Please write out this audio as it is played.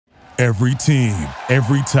Every team,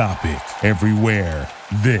 every topic, everywhere.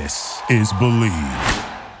 This is Believe.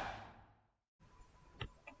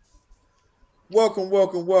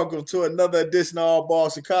 Welcome to another edition of All Ball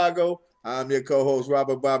Chicago. I'm your co-host,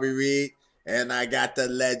 Robert Bobby Reed, and I got the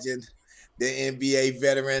legend, the NBA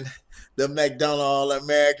veteran, the McDonald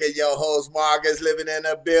All-American, your host, Marcus, living in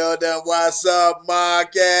the building. What's up,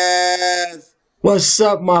 Marcus? What's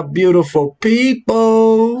up, my beautiful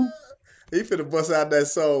people? He finna bust out that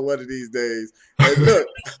song one of these days. And look,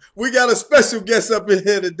 we got a special guest up in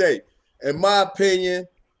here today. In my opinion,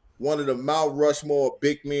 one of the Mount Rushmore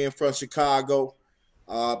big men from Chicago.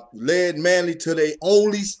 Led Manly to their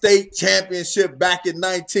only state championship back in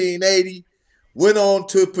 1980. Went on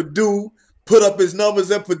to Purdue, put up his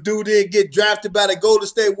numbers at Purdue, did get drafted by the Golden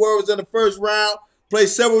State Warriors in the first round, played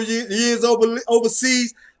several years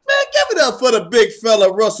overseas. Man, give it up for the big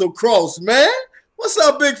fella, Russell Cross, man. What's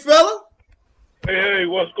up, big fella? Hey,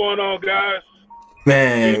 what's going on, guys?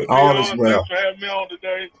 Man, all is well. Thanks for having me on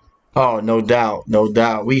today. Oh, no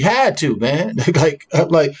doubt. We had to, man. like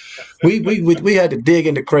we had to dig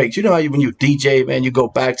in the crates. You know how when you DJ, man, you go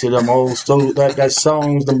back to them old school that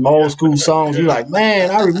songs, them old school songs. You're like, man,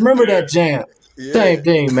 I remember that jam. Yeah. Same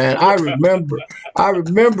thing, man. I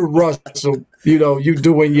remember Russell. You know, you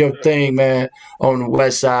doing your thing, man, on the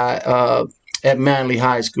West Side. At Manly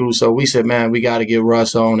High School. So we said, man, we got to get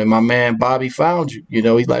Russ on. And my man, Bobby, found you. You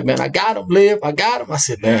know, he's like, man, I got him, Liv. I got him. I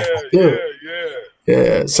said, man,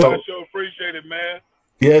 Yeah. So I sure appreciate it, man.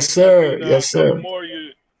 Yes, sir. Yes, sir. More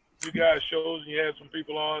you guys shows, and you had some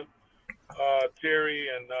people on, Terry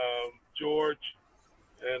and George.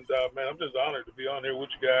 And, man, I'm just honored to be on here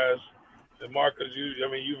with you guys. And Marcus,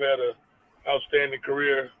 you've had an outstanding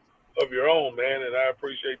career of your own, man, and I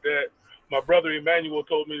appreciate that. My brother Emmanuel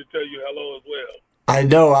told me to tell you hello as well. I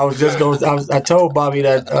know. I was just going. I told Bobby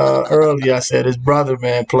that earlier. I said his brother,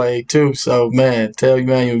 man, played too. So, man, tell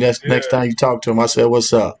Emmanuel next time you talk to him. I said,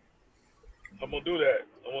 "What's up?" I'm gonna do that.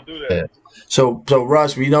 Yeah. So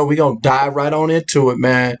Russ, we know we're gonna dive right on into it,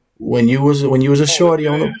 man. When you was a shorty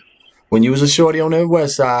on the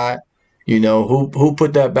West Side, you know who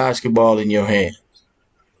put that basketball in your hand?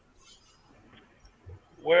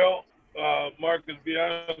 Well, Marcus, be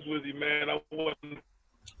honest with you, man, I wasn't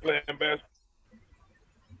playing basketball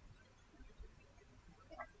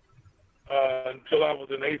until I was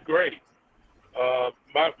in 8th grade.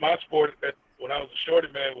 My sport when I was a shorty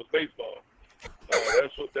man was baseball.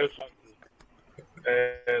 And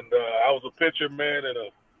I was a pitcher, man,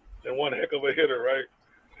 and one heck of a hitter, right?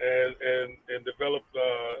 And developed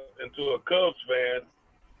into a Cubs fan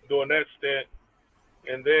during that stint.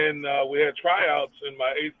 And then we had tryouts in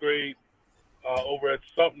my 8th grade over at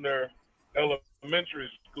Sumter Elementary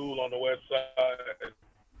School on the West Side.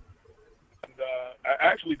 And I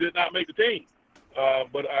actually did not make the team,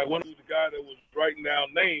 but I went to the guy that was writing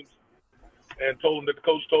down names and told him that the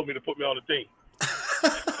coach told me to put me on the team.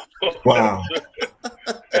 Wow.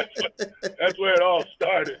 That's where it all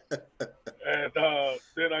started. And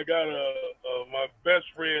then I got my best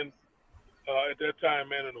friend at that time,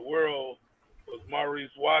 man, in the world was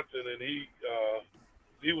Maurice Watson, and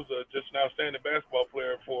he was just an outstanding basketball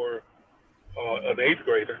player for an 8th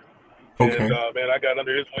grader. Okay. And man, I got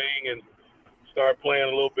under his wing and started playing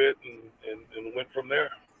a little bit, and went from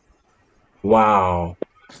there. Wow.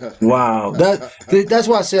 That's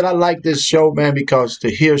why I said I like this show, man, because to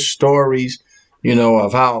hear stories, you know,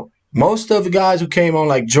 of how most of the guys who came on,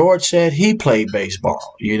 like George said, he played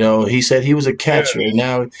baseball. You know, he said he was a catcher.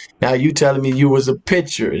 Yeah. And now you telling me you was a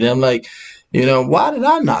pitcher. And I'm like, you know, why did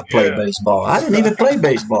I not play baseball? I didn't even play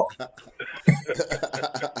baseball. I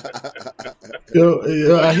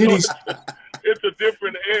hear these. It's a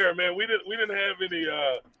different era, man. We didn't have any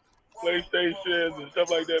PlayStations and stuff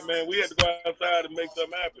like that, man. We had to go outside and make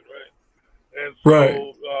something happen, right? And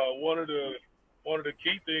so one of the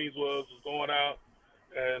key things was going out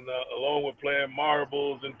and along with playing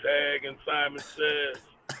marbles and tag and Simon Says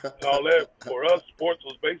and all that. For us, sports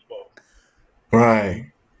was baseball.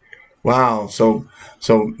 Right. Wow. So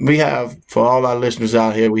we have, for all our listeners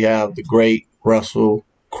out here, we have the great Russell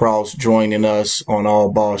Cross joining us on All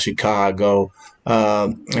Ball Chicago.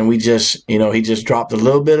 And we just, you know, he just dropped a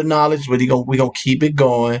little bit of knowledge, but we're going to keep it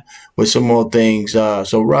going with some more things.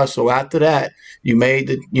 So Russell, after that, you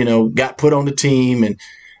got put on the team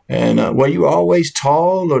and were you always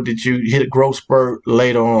tall or did you hit a growth spurt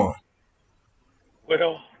later on?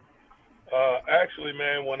 Well, actually,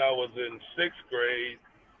 man, when I was in 6th grade,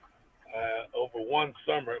 over one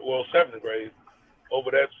summer, 7th grade,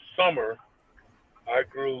 over that summer, I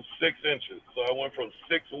grew 6 inches. So I went from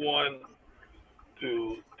 6'1"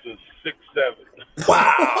 to to 6'7".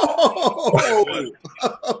 Wow.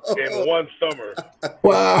 in one summer.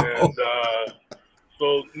 Wow. And so,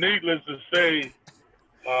 needless to say,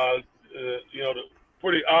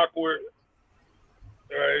 pretty awkward,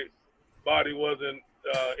 right? Body wasn't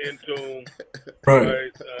in tune, Right.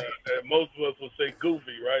 right? And most of us would say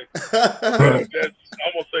goofy, right? Right. That's,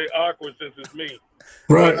 I'm going to say awkward since it's me.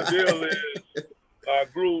 Right. The deal is, I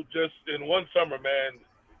grew just in one summer, man,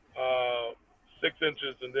 6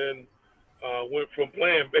 inches, and then went from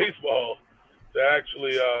playing baseball to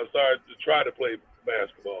actually started to try to play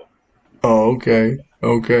basketball. Oh, okay.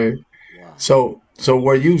 Okay. Wow. So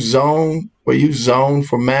were you zoned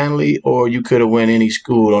for Manly, or you could have went any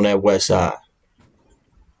school on that west side?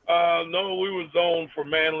 No, we were zoned for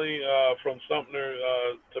Manly, from Sumter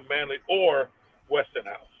to Manly or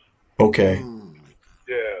Westinghouse. Okay.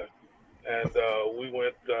 Yeah. And we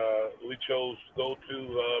chose to go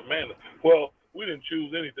to Manly. Well, we didn't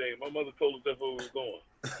choose anything. My mother told us that's where we were going.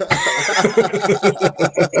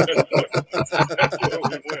 That's where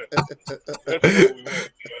we went.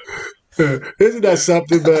 Isn't that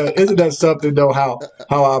something, man? Isn't that something though? How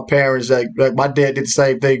our parents, like my dad did the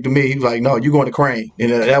same thing to me. He was like, "No, you're going to Crane,"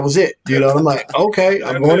 and that was it. I'm like, "Okay,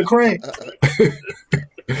 I'm going to Crane."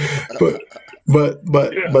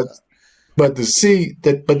 but to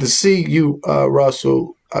see you,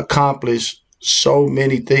 Russell, accomplish so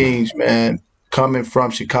many things, man, coming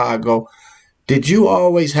from Chicago. Did you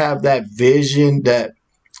always have that vision that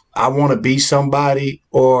I want to be somebody,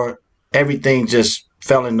 or everything just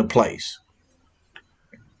fell into place?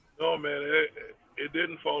 No, man, it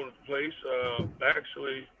didn't fall into place.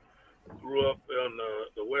 Actually, grew up on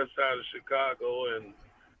the west side of Chicago, and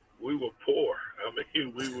we were poor. I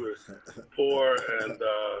mean, we were poor, and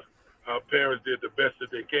our parents did the best that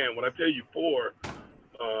they can. When I tell you poor,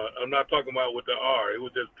 I'm not talking about with the R. It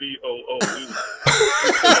was just P-O-O.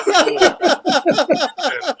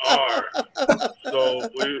 And R. So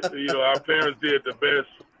our parents did the best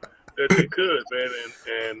that they could, man.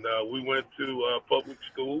 And we went to public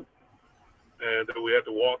school, and we had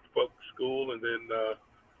to walk to public school, and then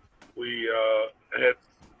we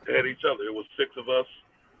had each other. It was 6 of us,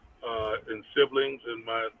 and siblings, and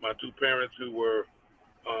my 2 parents who were,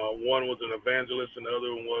 one was an evangelist and the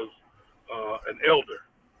other one was an elder.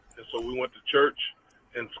 And so we went to church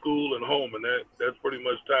and school and home, and that's pretty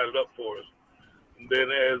much tied it up for us. And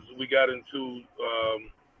then as we got into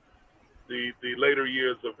the later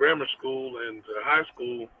years of grammar school and high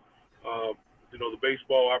school, the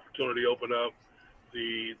baseball opportunity opened up,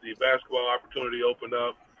 the basketball opportunity opened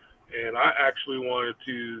up, and I actually wanted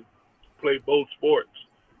to play both sports.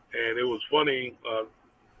 And it was funny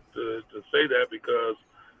to say that, because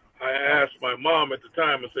I asked my mom at the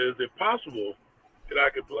time, I said, "Is it possible that I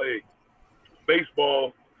could play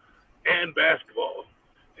baseball and basketball?"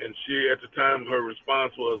 And she, at the time, her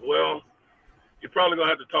response was, "Well, you're probably going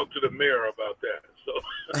to have to talk to the mayor about that." So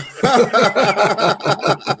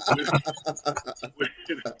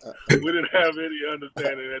we didn't have any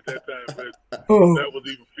understanding at that time that that was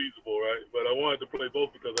even feasible, right? But I wanted to play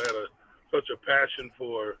both because I had such a passion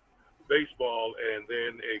for baseball, and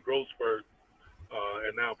then a growth spurt,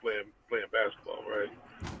 and now playing basketball, right?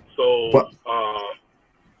 So,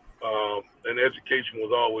 and education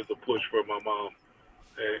was always a push for my mom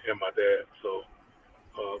and my dad. So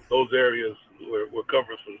those areas were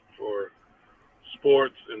covered for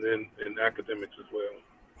sports and then in academics as well.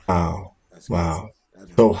 Wow. Wow.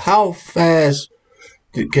 So how fast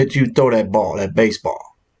could you throw that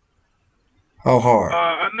baseball? How hard?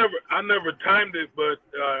 I never timed it, but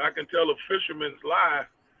I can tell a fisherman's lie.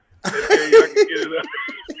 I can get it up.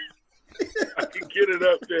 I can get it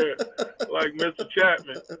up there like Mr.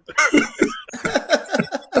 Chapman.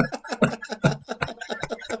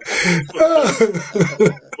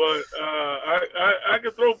 But I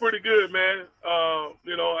could throw pretty good, man.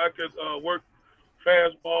 I could work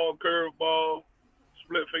fastball, curveball,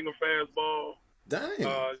 split finger fastball. Dang.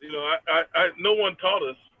 No one taught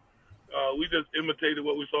us. We just imitated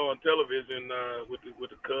what we saw on television with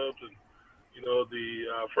the Cubs and the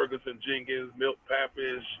Ferguson Jenkins, Milt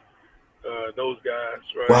Pappas, those guys,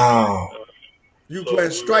 right? Wow. You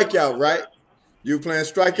playing strikeout, right? You playing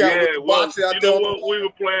strikeout with the boxer out there?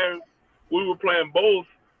 We were playing both.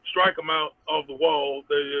 Strike them out off the wall.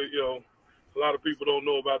 A lot of people don't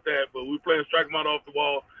know about that, but we were playing strike them out off the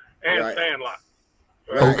wall and sandlot.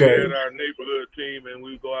 Right? Okay. We had our neighborhood team, and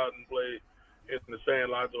we would go out and play in the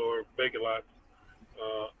sandlots or vacant lots,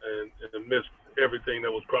 and miss everything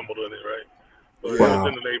that was crumbled in it, right? But it was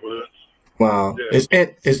in the neighborhoods. Wow. Yeah.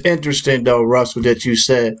 It's interesting though, Russell, that you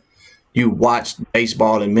said you watched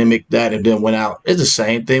baseball and mimicked that and then went out. It's the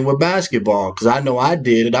same thing with basketball because I know I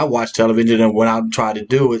did it. I watched television and went out and tried to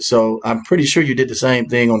do it. So I'm pretty sure you did the same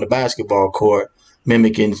thing on the basketball court,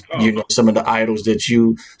 mimicking, Oh, some of the idols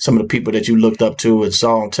some of the people that you looked up to and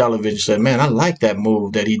saw on television. Said, man, I like that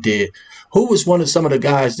move that he did. Who was one of some of the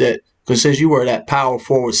guys that, because since you were that power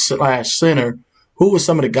forward / center, who were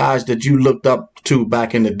some of the guys that you looked up to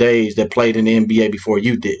back in the days that played in the NBA before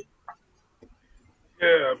you did?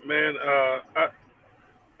 yeah, man.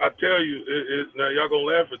 I tell you, now y'all gonna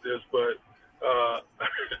laugh at this, but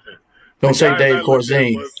Don't the say guys Dave I looked at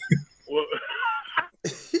Corzine. well,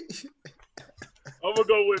 I'm gonna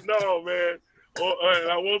go with no, man.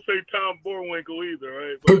 And I won't say Tom Borwinkle either,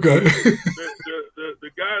 right? But Okay.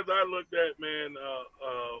 the guys I looked at, man,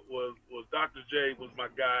 was Dr. J was my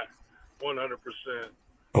guy, 100%.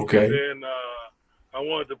 Okay. And then I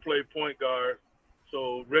wanted to play point guard,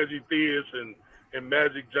 so Reggie Theus and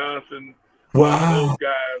Magic Johnson, Wow. those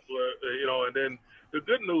guys were, And then the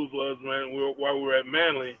good news was, man, while we were at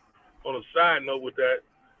Manly, on a side note with that,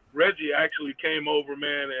 Reggie actually came over,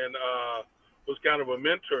 man, and was kind of a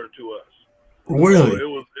mentor to us. Really? So it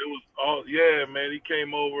was all, yeah, man. He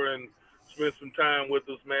came over and spent some time with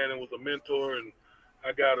us, man, and was a mentor. And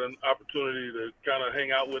I got an opportunity to kind of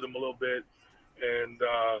hang out with him a little bit and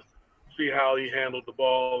see how he handled the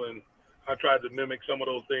ball. And I tried to mimic some of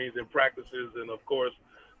those things in practices. And of course,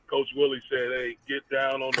 Coach Willie said, "Hey, get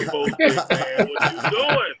down on the post, man. What you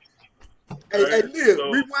doing?" Hey, Right? Liv,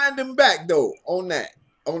 So, rewind them back though on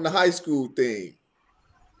the high school thing.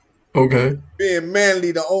 Okay. Being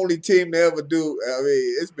Manly, the only team to ever do. I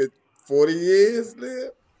mean, it's been 40 years,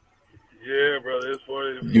 Liv. yeah, brother, it's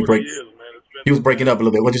 40 You break. years, man. It's been He was some breaking up time. a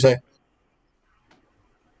little bit. What'd you say?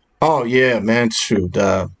 Oh yeah, man. Shoot.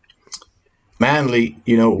 Manly,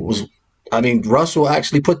 was. I mean, Russell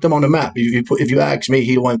actually put them on the map. If you ask me,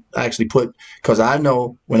 he went actually put, because I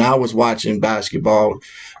know when I was watching basketball,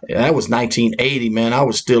 that was 1980. Man, I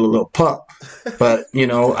was still a little pup, but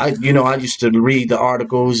I used to read the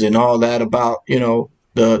articles and all that about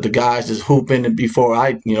the guys that's hooping before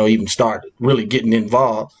I even started really getting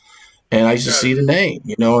involved. And I used to see Gotcha. the name,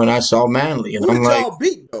 and I saw Manly, and Who I'm did like, y'all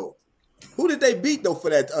beat though? Who did they beat though for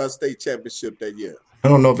that state championship that year? I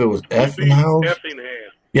don't know if it was We beat Effenhouse, Effingham.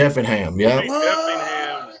 Effingham, We yeah. beat What?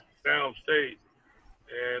 Effingham downstate,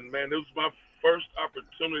 and man, it was my first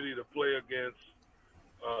opportunity to play against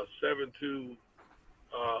 7-2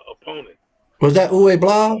 opponent. Was that Uwe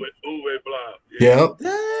Blau? Uwe Blob, yeah, Yep,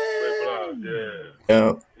 Uwe Blob, Dang.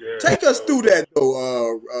 yep. yeah. Take us So, through that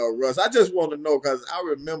though, Russ. I just want to know because I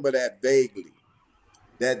remember that vaguely.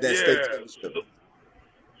 That state yeah. championship.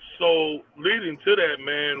 So leading to that,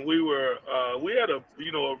 man, we had a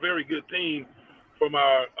very good team from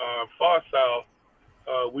our far south.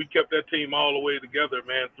 We kept that team all the way together,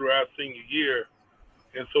 man, through our senior year.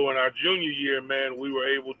 And so in our junior year, man, we were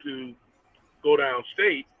able to go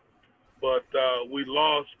downstate, but we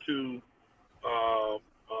lost to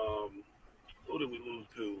who did we lose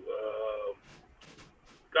to?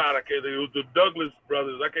 God, I can't think. It was the Douglas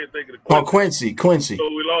brothers. I can't think of the Oh, Quincy. Quincy. So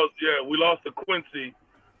we lost. Yeah, we lost to Quincy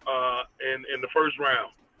in the first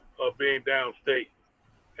round of being downstate.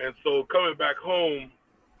 And so coming back home,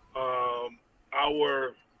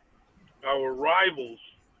 our rivals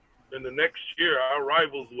in the next year, our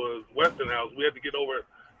rivals was Westinghouse. We had to get over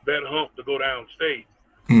that hump to go downstate.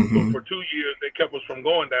 Mm-hmm. So for 2 years, they kept us from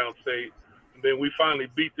going downstate. And then we finally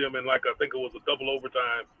beat them in I think it was a double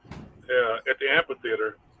overtime at the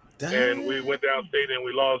amphitheater. And we went downstate and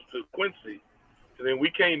we lost to Quincy. And then we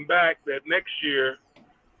came back that next year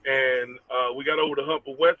and we got over the hump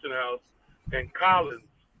of Westinghouse, and Collins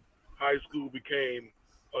High School became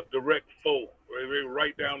a direct foe. They were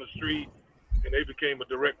right down the street, and they became a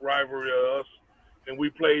direct rivalry of us. And we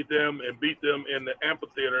played them and beat them in the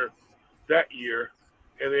amphitheater that year,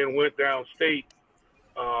 and then went downstate.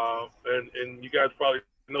 And you guys probably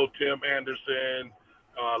know Tim Anderson,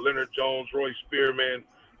 Leonard Jones, Roy Spearman,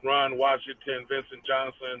 Ron Washington, Vincent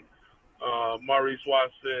Johnson, Maurice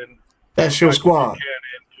Watson. That's your Michael squad.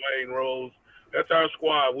 Buchanan, Dwayne Rose. That's our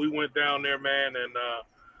squad. We went down there, man, and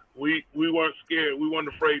we weren't scared. We weren't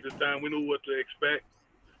afraid this time. We knew what to expect,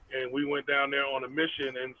 and we went down there on a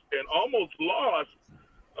mission and almost lost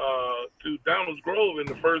to Downers Grove in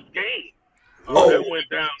the first game. That went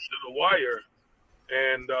down to the wire,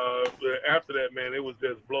 and after that, man, it was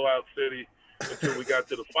just blowout city until we got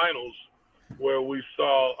to the finals, where we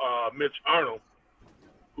saw Mitch Arnold,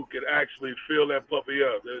 who could actually fill that puppy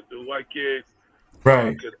up. The white kid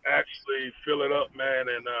Right. could actually fill it up, man.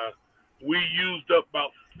 And we used up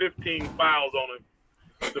about 15 fouls on him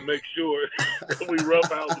just to make sure we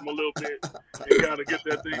roughhouse them a little bit and kind of get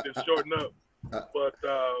that thing to shorten up. But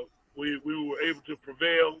we were able to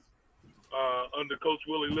prevail under Coach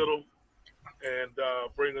Willie Little and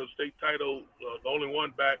bring a state title, the only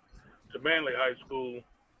one back to Manley High School,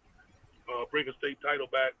 bring a state title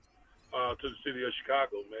back to the city of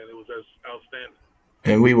Chicago. Man, it was outstanding.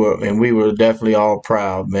 And we were definitely all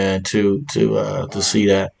proud, man, to see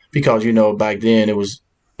that, because back then it was,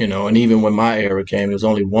 and even when my era came, there was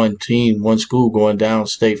only one team, one school going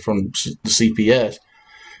downstate from the CPS.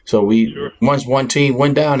 So once one team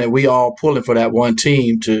went down, and we all pulling for that one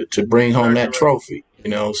team to bring home that trophy,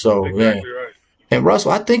 So exactly man. Right. And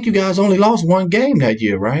Russell, I think you guys only lost one game that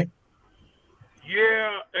year, right?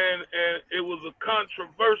 Yeah, and it was a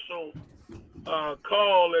controversial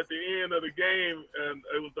call at the end of the game, and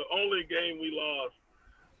it was the only game we lost.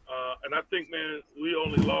 And I think, man, we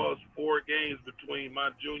only lost 4 games between my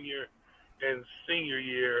junior and senior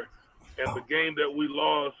year, and the game that we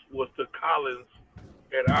lost was to Collins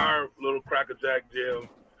at our little Cracker Jack gym,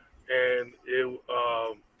 and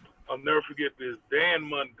I'll never forget this. Dan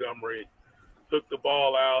Montgomery took the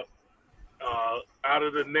ball out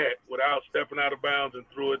of the net without stepping out of bounds and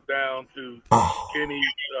threw it down to Kenny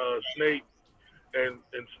Snake, and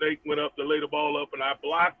Snake went up to lay the ball up, and I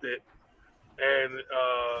blocked it, and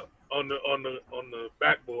on the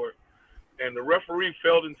backboard, and the referee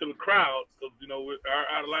fell into the crowd because our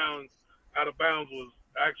out of bounds was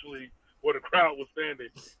actually where the crowd was standing.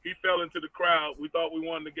 He fell into the crowd. We thought we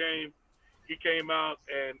won the game. He came out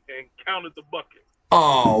and counted the bucket.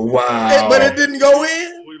 Oh, wow. But it didn't go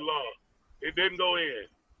in? We lost. It didn't go in.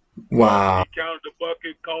 Wow. He counted the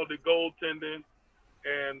bucket, called it goaltending,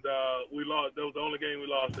 and we lost. That was the only game we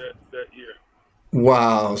lost that year.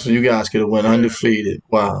 Wow. So you guys could have went undefeated.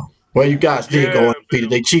 Wow. Well, you guys did go undefeated.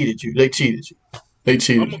 They cheated you. I'm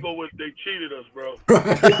going to go with they cheated us, bro.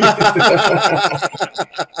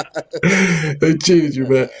 They cheated you,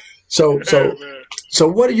 man. So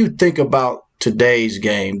what do you think about today's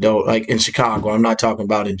game, though? Like in Chicago, I'm not talking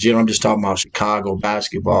about in general. I'm just talking about Chicago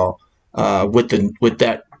basketball with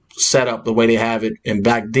that setup, the way they have it. And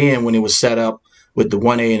back then, when it was set up with the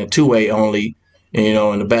 1A and the 2A only,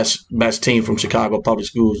 and the best team from Chicago public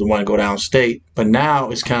schools, the one to go downstate. But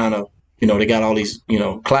now it's kind of, they got all these,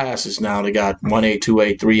 classes now. They got 1A,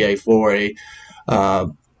 2A, 3A,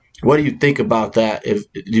 4A. What do you think about that? Do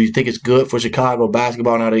you think it's good for Chicago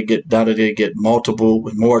basketball now that they get multiple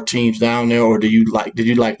with more teams down there, or did you like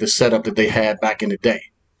the setup that they had back in the day?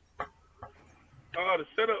 The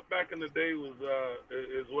setup back in the day was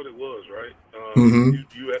is what it was, right?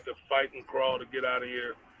 You had to fight and crawl to get out of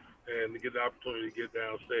here and to get the opportunity to get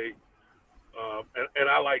downstate, and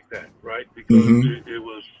I like that, right? Because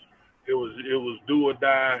it was do or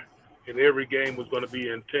die, and every game was going to be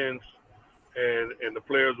intense. And the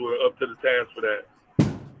players were up to the task for that.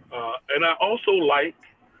 And I also like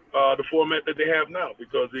the format that they have now,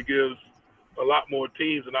 because it gives a lot more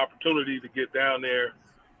teams an opportunity to get down there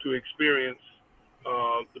to experience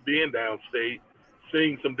being downstate,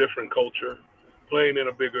 seeing some different culture, playing in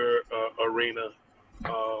a bigger arena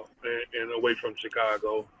and away from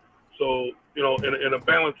Chicago. So, in a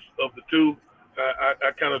balance of the two,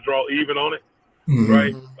 I kind of draw even on it,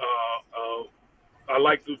 right? I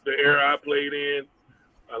like the era I played in.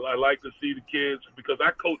 I like to see the kids, because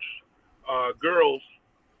I coach girls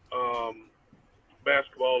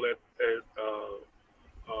basketball at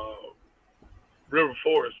River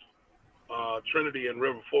Forest, Trinity and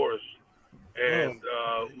River Forest, and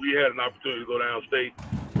we had an opportunity to go downstate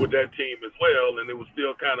with that team as well, and it was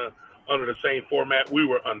still kind of under the same format we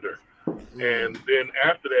were under. And then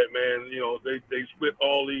after that, man, they split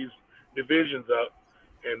all these divisions up,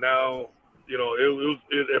 and now. It was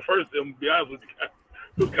at first, to be honest with you,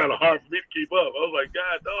 it was kind of hard for me to keep up. I was like,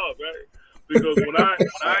 God, dog, right? Because when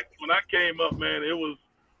I came up, man, it was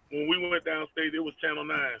when we went downstate, it was Channel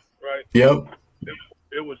 9, right? Yep.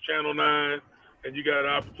 It was Channel 9, and you got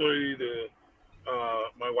an opportunity to.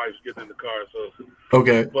 My wife's getting in the car, so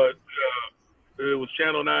okay. But it was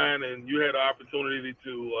Channel 9, and you had an opportunity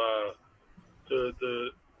to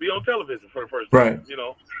be on television for the first time,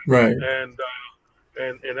 right?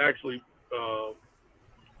 And actually.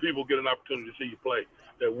 People get an opportunity to see you play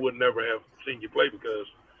that would never have seen you play because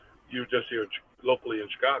you're just here locally in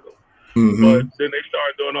Chicago. But then they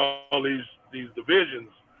started doing all these divisions.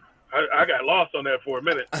 I got lost on that for a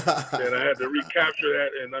minute, and I had to recapture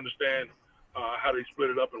that and understand how they split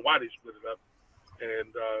it up and why they split it up,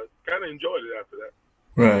 and kind of enjoyed it after that.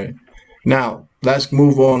 Right. Now, let's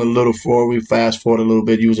move on a little forward. We fast forward a little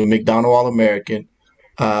bit. You was a McDonald All-American.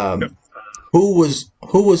 Who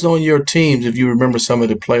was on your teams, if you remember some of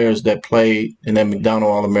the players that played in that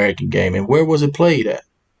McDonald All-American game, and where was it played at?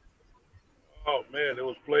 Oh man, it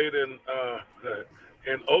was played in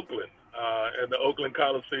Oakland, in the Oakland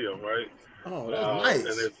Coliseum, right? Oh, that's And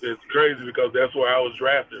nice. it's crazy because that's where I was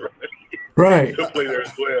drafted, right? Right. To play there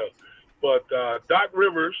as well. But Doc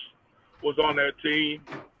Rivers was on that team.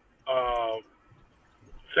 Uh,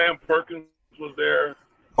 Sam Perkins was there.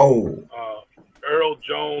 Oh, Earl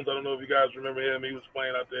Jones, I don't know if you guys remember him. He was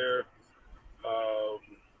playing out there. Um,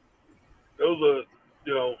 those are,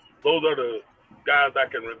 those are the guys I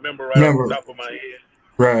can remember right off the top of my head.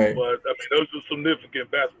 right. But I mean, those are significant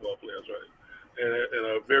basketball players, right? And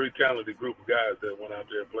a very talented group of guys that went out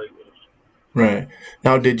there and played with us. Right.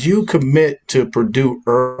 Now, did you commit to Purdue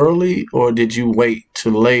early, or did you wait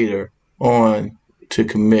till later on to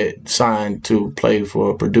sign to play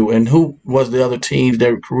for Purdue? And who was the other teams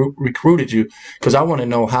that recruited you? Because I want to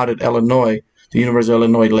know, how did the University of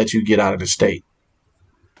Illinois, let you get out of the state?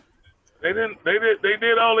 They didn't. They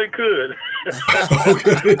did all they could.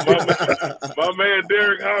 my man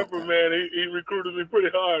Derek Harper, man, he recruited me pretty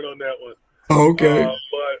hard on that one. Okay.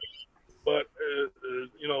 But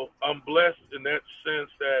I'm blessed in that sense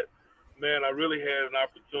that, man, I really had an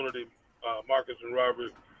opportunity, Marcus and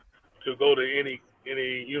Robert, to go to any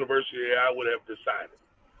university I would have decided.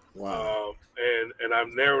 Wow. And I've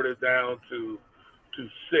narrowed it down to 6.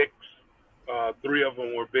 3 of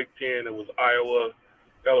them were Big Ten. It was Iowa,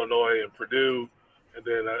 Illinois, and Purdue. And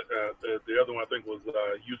then the other one I think was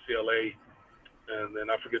UCLA, and then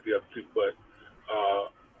I forget the other 2. But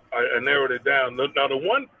I narrowed it down. Now, the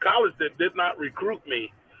one college that did not recruit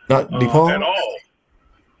me Not DePaul? at all.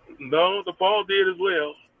 No, DePaul did as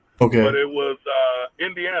well. Okay. But it was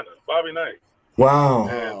Indiana, Bobby Knight. Wow.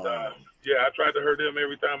 And I tried to hurt him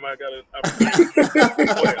every time I got an opportunity to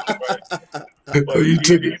play him, right? But You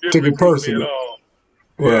took didn't it recruit personal. me at all.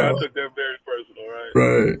 Wow. Yeah, I took that very personal, right?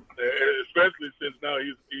 Right. And especially since now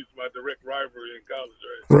he's my direct rival in college,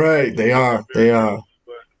 right? Right. They are.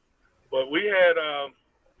 But we had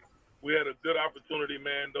a good opportunity,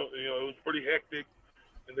 man. It was pretty hectic,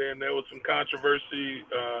 and then there was some controversy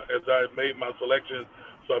as I made my selection.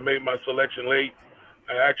 So I made my selection late.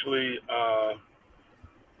 I actually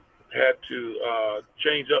had to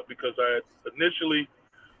change up because I had initially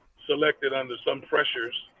selected under some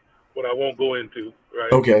pressures, what I won't go into,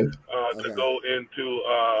 right? Okay. To go into,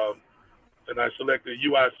 and I selected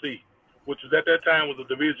UIC, which is at that time was a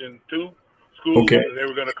Division II school, Okay. and they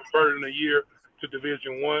were going to convert in a year to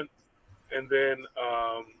Division I. And then,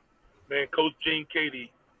 Coach Gene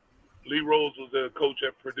Cady, Lee Rose was the coach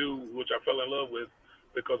at Purdue, which I fell in love with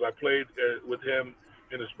because I played with him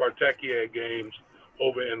in the Spartakiad games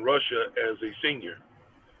over in Russia as a senior,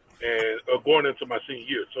 and going into my senior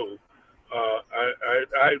year. So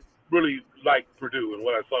I really liked Purdue and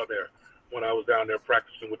what I saw there when I was down there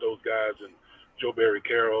practicing with those guys, and Joe Barry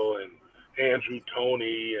Carroll and Andrew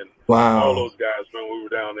Toney and all those guys when we were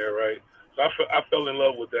down there, right? So I fell in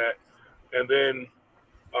love with that. And then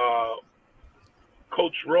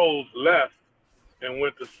Coach Rose left and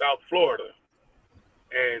went to South Florida.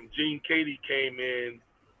 And Gene Cady came in,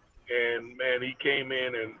 and, man, he came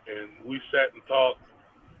in and we sat and talked,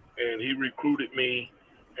 and he recruited me.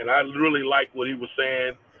 And I really liked what he was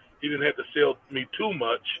saying. He didn't have to sell me too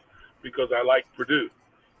much because I liked Purdue.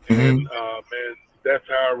 Mm-hmm. And, man, that's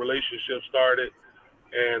how our relationship started.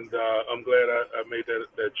 And I'm glad I made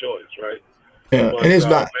that choice, right? Yeah, But,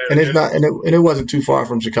 and it wasn't too far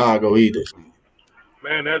from Chicago either.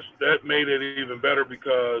 Man, that made it even better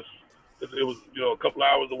because it was a couple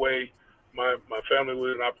hours away. My family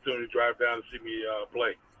would have an opportunity to drive down and see me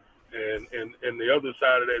play, and the other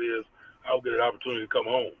side of that is I'll get an opportunity to come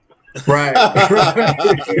home. Right. I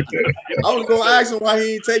was gonna ask him why he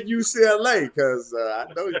didn't take UCLA because I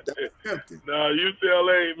know that's tempting. No,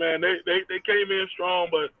 UCLA, man, they came in strong,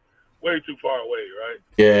 but way too far away, right?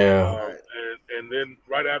 Yeah. And then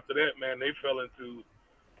right after that, man, they fell into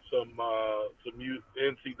some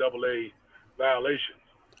NCAA violations.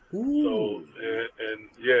 Ooh.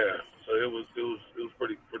 So it was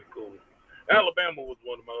pretty cool. Alabama was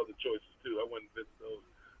one of my other choices too. I went and visited those.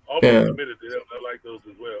 Almost committed to them. I like those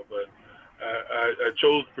as well, but I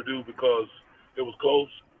chose Purdue because it was close.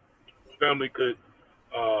 Family could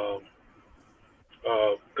come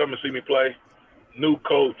and see me play. New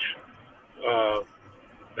coach,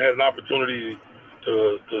 had an opportunity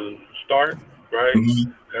to start, right?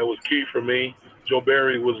 Mm-hmm. That was key for me. Joe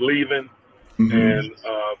Barry was leaving, Mm-hmm. and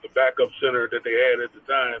the backup center that they had at the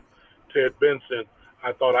time, Ted Benson,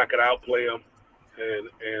 I thought I could outplay him, and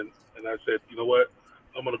I said, you know what,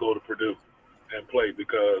 I'm going to go to Purdue and play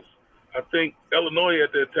because I think Illinois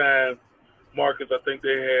at that time Marcus. I think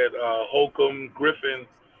they had Holcomb, Griffin.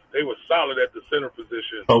 They were solid at the center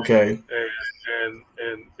position, Okay. and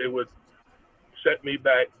it would set me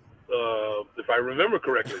back. If I remember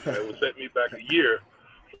correctly, it would set me back a year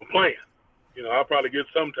from playing. You know, I'll probably get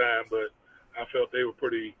some time, but I felt they were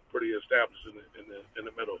pretty established in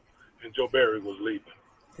the middle. And Joe Barry was leaving.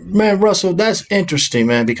 Man, Russell, that's interesting,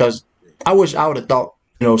 man, because I wish I would have thought,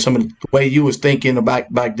 some of the way you was thinking back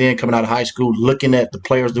then coming out of high school, looking at the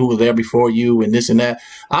players who were there before you and this and that.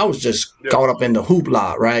 I was just caught up in the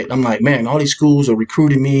hoopla, right? I'm like, man, all these schools are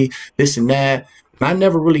recruiting me, this and that. And I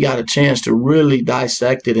never really got a chance to really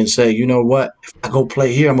dissect it and say, you know what, if I go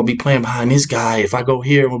play here, I'm going to be playing behind this guy. If I go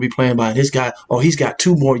here, I'm going to be playing behind this guy. Oh, he's got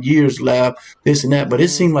 2 more years left, this and that. But it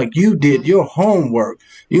seemed like you did your homework.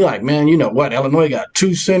 You're like, man, you know what, Illinois got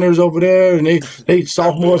 2 centers over there, and they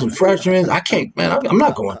sophomores and freshmen. I can't, man, I'm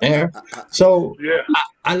not going there. So Yeah.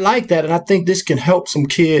 I like that, and I think this can help some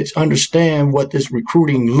kids understand what this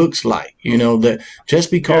recruiting looks like. That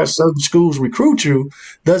just because certain schools recruit you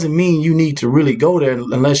doesn't mean you need to really go there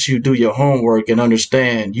unless you do your homework and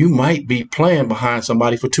understand you might be playing behind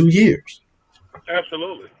somebody for 2 years.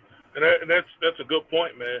 Absolutely, and that's a good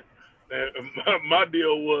point, man. And my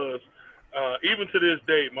deal was even to this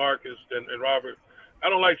day, Marcus and Robert, I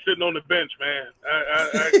don't like sitting on the bench, man.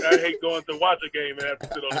 I hate going to watch a game and have to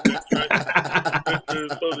sit on the bench, right?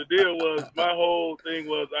 So the deal was, my whole thing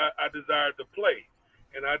was I desired to play,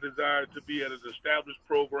 and I desired to be at an established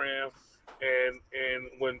program. And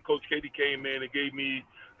when Coach Katie came in and gave me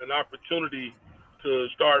an opportunity to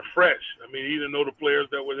start fresh, I mean, he didn't know the players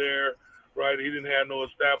that were there, right? He didn't have no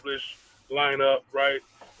established lineup, right?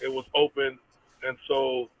 It was open, and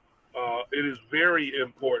so it is very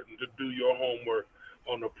important to do your homework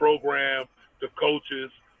on the program, the coaches,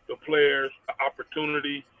 the players, the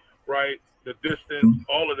opportunity, right? The distance,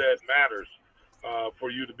 all of that matters for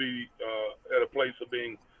you to be at a place of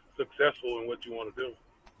being successful in what you want to do.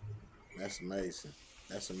 That's amazing.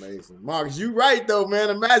 That's amazing. Marcus, you right, though, man.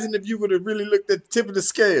 Imagine if you would have really looked at the tip of the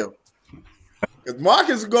scale. Because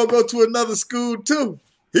Marcus would go to another school, too.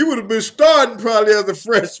 He would have been starting probably as a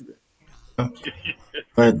freshman.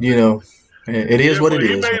 But, it is what it is.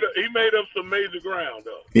 He made up some major ground,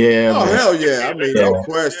 though. Yeah. Oh, man. hell yeah. I mean, no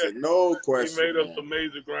question. No question. He made up some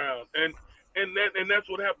major ground. And that's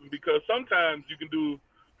what happened, because sometimes you can do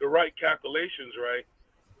the right calculations, right?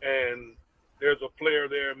 And there's a player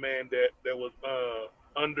there, man, that was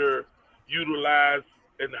underutilized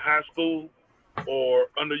in high school or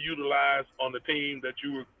underutilized on the team that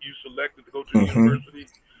you selected to go to the university,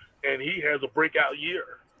 and he has a breakout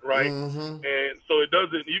year, right? And so it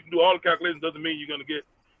doesn't, you can do all the calculations, doesn't mean you're going to get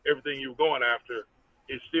everything you were going after.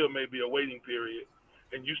 It still may be a waiting period,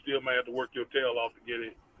 and you still might have to work your tail off to get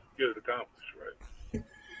it accomplished, right?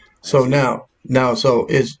 So so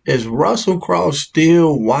is Russell Cross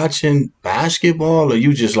still watching basketball, or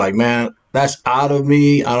you just like, man, that's out of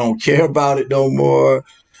me, I don't care about it no more,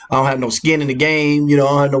 I don't have no skin in the game, I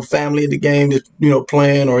don't have no family in the game that's,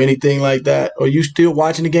 playing or anything like that? Or you still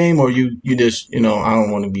watching the game, or you just, I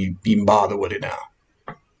don't want to be even bothered with it now?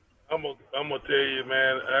 I'm gonna tell you,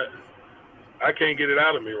 man, I can't get it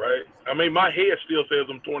out of me, right? I mean, my head still says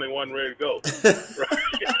I'm 21, ready to go.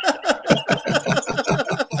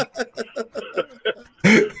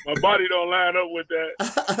 My body don't line up with that,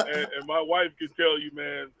 and my wife can tell you,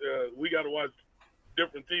 man, we got to watch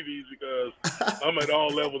different TVs because I'm at all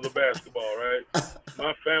levels of basketball, right?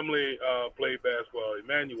 My family played basketball.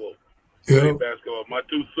 Emmanuel played basketball. My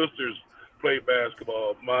 2 sisters played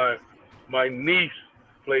basketball. My niece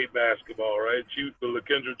played basketball, right?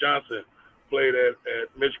 LaKendra Johnson played at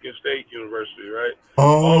Michigan State University, right?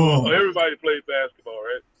 Oh. Everybody played basketball,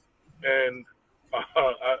 right? And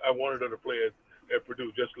I wanted her to play at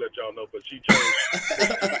Purdue, just to let y'all know, but she changed.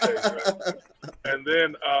 Right? And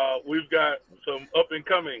then we've got some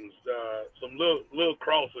up-and-comings, some little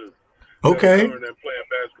crosses. Okay. And playing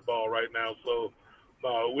basketball right now, so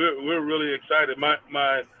we're really excited. My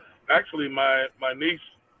niece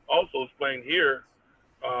also is playing here.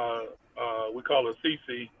 We call her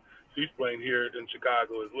Cece. She's playing here in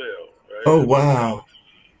Chicago as well. Right? Oh, wow.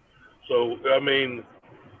 So I mean,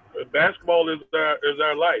 basketball is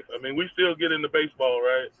our life. I mean, we still get into baseball,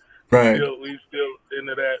 right? Right. We still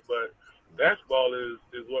into that, but basketball is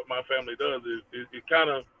what my family does. It kind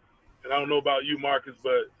of, and I don't know about you, Marcus,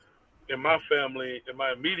 but in my family, in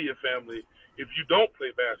my immediate family, if you don't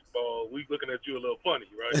play basketball, we looking at you a little funny,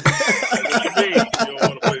 right? What you mean you don't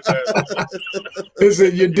want to play basketball? It's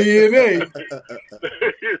in your DNA.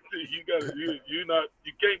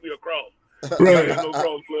 You can't be a cross. Right. There's no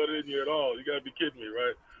cross blood in you at all. You got to be kidding me,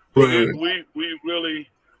 right? Right. We really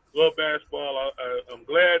love basketball. I'm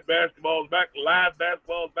glad basketball is live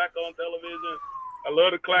basketball is back on television. I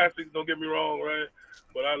love the classics. Don't get me wrong, right?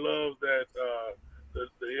 But I love that the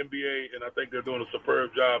NBA, and I think they're doing a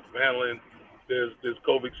superb job of handling this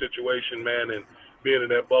COVID situation, man, and being in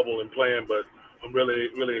that bubble and playing. But I'm really,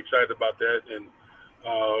 really excited about that, and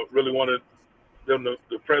really wanted them,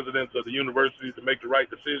 the presidents of the universities, to make the right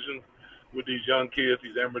decisions with these young kids,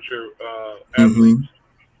 these amateur athletes,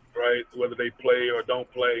 right? Whether they play or don't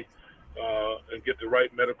play, and get the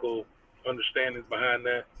right medical understandings behind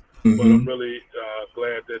that. But I'm really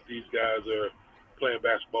glad that these guys are playing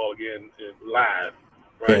basketball again live,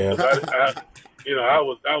 right? Yeah. 'Cause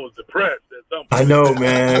I was depressed at some point. I know,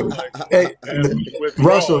 man. Like, Hey,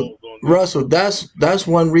 Russell, that's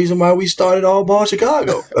one reason why we started All Ball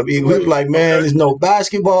Chicago. I mean, we were like, man, there's no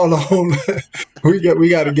basketball on. we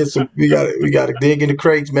got to get some. We got to dig in the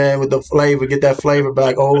crates, man, with the flavor, get that flavor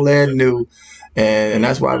back, old and new. And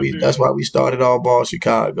that's why we started All Ball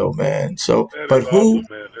Chicago, man. So, but who? Awesome,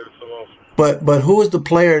 man. That is so awesome. But who is the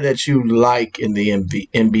player that you like in the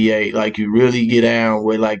NBA? Like you really get down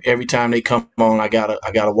with, like every time they come on, I gotta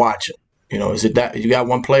watch them. You know, is it that you got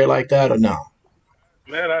one player like that or no?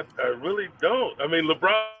 Man, I really don't. I mean,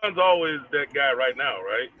 LeBron's always that guy right now,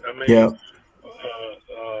 right? I mean, Yeah.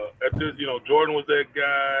 Jordan was that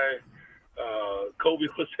guy. Kobe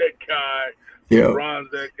was that guy. Yeah. LeBron's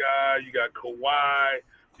that guy. You got Kawhi.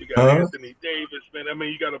 You got Anthony Davis, man. I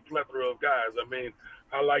mean, you got a plethora of guys. I mean,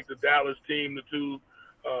 I like the Dallas team, the two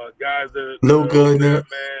guys that Luka, man.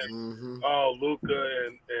 Oh, Luka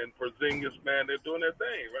and Porzingis, man, they're doing their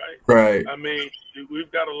thing, right? Right. I mean,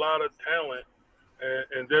 we've got a lot of talent,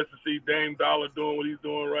 and just to see Dame Dollar doing what he's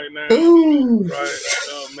doing right now, right?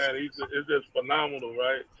 Oh man, it's just phenomenal,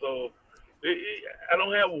 right? So I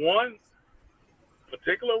don't have one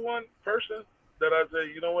particular person that I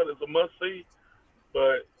say, you know what, it's a must see,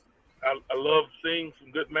 but I love seeing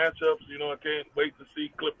some good matchups. You know, I can't wait to see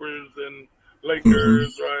Clippers and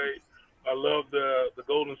Lakers, right? I love the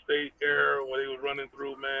Golden State era when they was running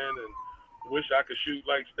through, man, and wish I could shoot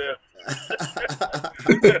like Steph.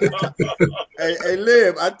 Hey,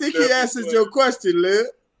 Lib, I think he answered your question, Lib.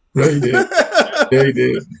 Yeah, he did. Yeah, he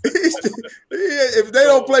did. If they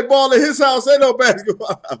don't play ball in his house, they know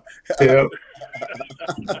basketball. Yeah.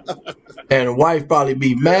 And the wife probably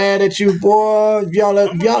be mad at you, boy. Y'all.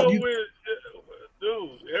 Dude,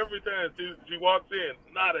 every time she walks in,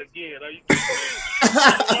 not again. Are you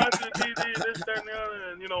watching TV, this, that, and the other?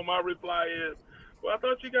 And, my reply is, well, I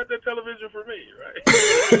thought you got that television for me, right?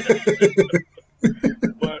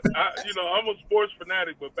 But, I'm a sports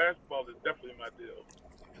fanatic, but basketball is definitely my deal.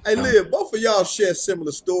 Hey, Liv, both of y'all share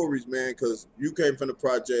similar stories, man, because you came from the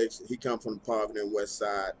projects, he come from the poverty and West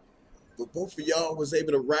Side. But both of y'all was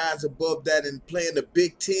able to rise above that and play in the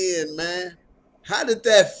Big Ten, man. How did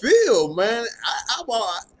that feel, man?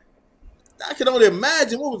 I can only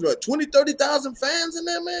imagine, what was it, 20, 30,000 fans in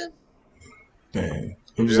there, man? Man,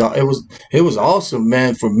 it was awesome,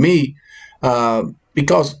 man, for me,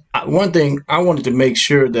 because one thing I wanted to make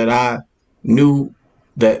sure that I knew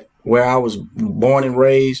that where I was born and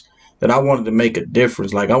raised, that I wanted to make a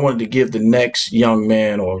difference. Like I wanted to give the next young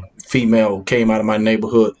man or female who came out of my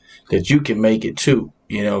neighborhood that you can make it too.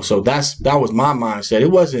 So that was my mindset.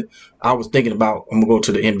 It wasn't I was thinking about I'm gonna go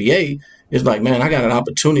to the NBA. It's like, man, I got an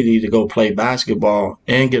opportunity to go play basketball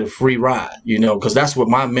and get a free ride, because that's what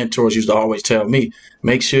my mentors used to always tell me.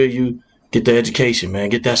 Make sure you get the education, man,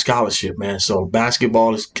 get that scholarship, man. So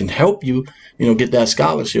basketball can help you, get that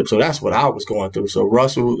scholarship. So that's what I was going through. So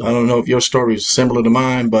Russell, I don't know if your story is similar to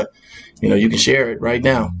mine, but, you can share it right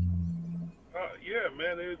now. Yeah,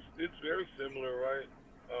 man, it's very similar, right?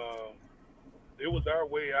 It was our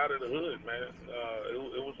way out of the hood, man.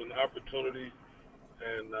 It was an opportunity,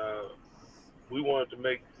 and we wanted to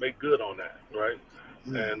make good on that, right?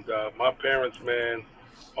 And my parents, man,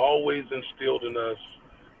 always instilled in us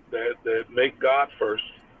that make God first,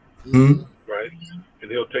 right?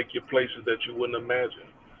 And he'll take you places that you wouldn't imagine.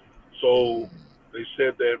 So they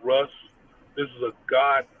said that, Russ, this is a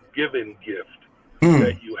God-given gift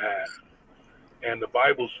that you have. And the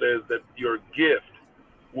Bible says that your gift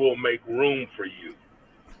will make room for you.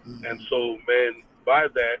 And so, man, by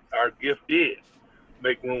that, our gift did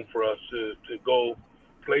make room for us to go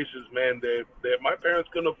places, man, that my parents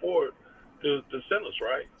couldn't afford to send us,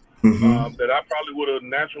 right? That I probably would have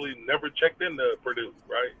naturally never checked into Purdue,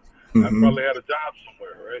 right? I probably had a job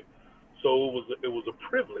somewhere, right? So it was a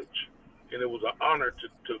privilege, and it was an honor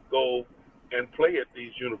to go and play at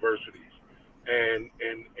these universities. And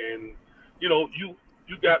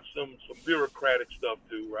you got some bureaucratic stuff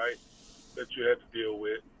too, right? That you had to deal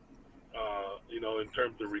with, in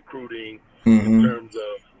terms of recruiting, in terms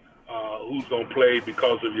of who's going to play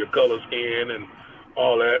because of your color skin and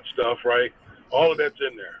all that stuff, right? All of that's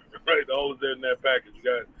in there, right? All of that in that package. You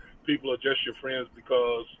got people are just your friends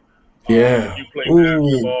because Yeah. you play Ooh.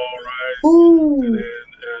 basketball, right? And Ooh.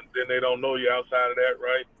 then they don't know you outside of that,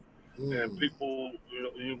 right? And Mm. people,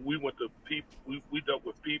 we went to people, we dealt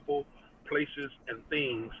with people, places, and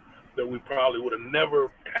things that we probably would have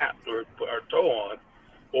never tapped or put our toe on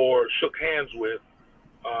or shook hands with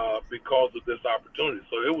because of this opportunity.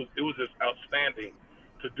 So it was just outstanding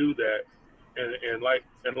to do that. And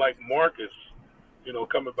like Marcus,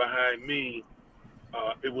 coming behind me,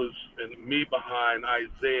 it was me behind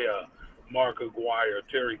Isaiah, Mark Aguirre,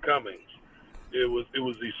 Terry Cummings. It was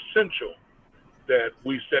essential that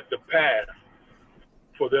we set the path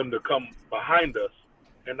for them to come behind us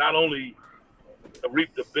and not only reap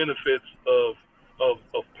the benefits of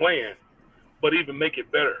playing, but even make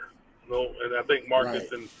it better. And I think Marcus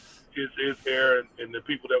Right. and his heir and the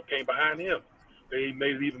people that came behind him, they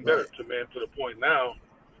made it even better Right. to the point now.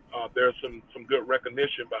 There's some good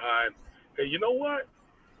recognition behind. Hey, you know what?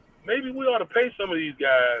 Maybe we ought to pay some of these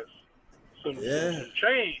guys some Yeah.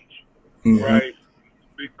 change, Mhm. right?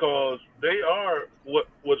 Because they are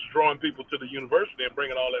what's drawing people to the university and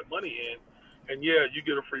bringing all that money in. And yeah, you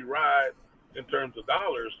get a free ride in terms of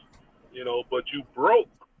dollars, but you broke.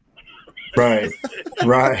 Right.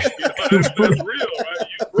 Right. That's real, right?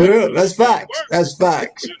 You broke Yeah, because that's you can't facts. work. That's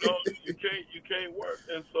facts. You can't work,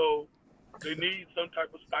 and so they need some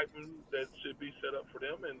type of stipend that should be set up for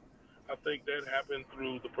them. And I think that happened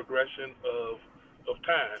through the progression of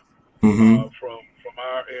time, Mm-hmm. from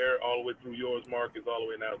our era all the way through yours, Marcus, all the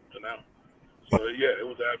way now to now. So yeah, it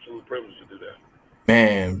was an absolute privilege to do that.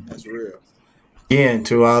 Man, That's real. again,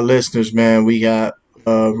 to our listeners, man, we got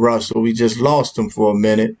Russell. We just lost him for a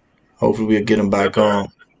minute. Hopefully we'll get him back That's all on. right.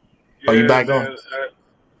 Are you Yeah, back on? man.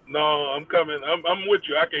 No, I'm coming. I'm with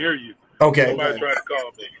you. I can hear you. Okay. Somebody Okay. tried to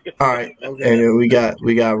call me. All right. Okay. And then we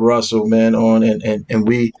got Russell, man, on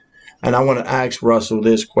and I want to ask Russell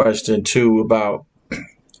this question too about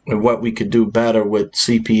what we could do better with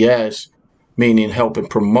CPS, meaning helping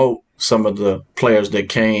promote some of the players that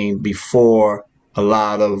came before a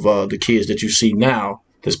lot of the kids that you see now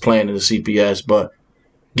that's playing in the CPS, but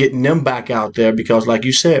getting them back out there because, like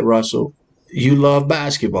you said, Russell, you love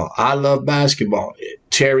basketball. I love basketball.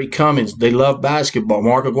 Terry Cummings, they love basketball.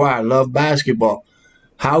 Mark Aguirre love basketball.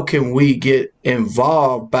 How can we get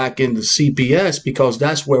involved back in the CPS because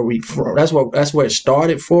that's where it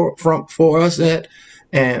started for us at,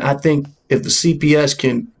 and I think if the CPS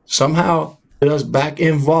can somehow get us back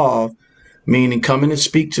involved, meaning coming and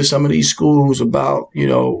speak to some of these schools about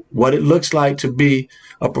what it looks like to be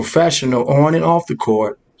a professional on and off the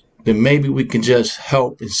court, then maybe we can just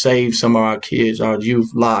help and save some of our kids, our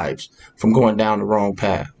youth lives from going down the wrong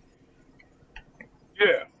path.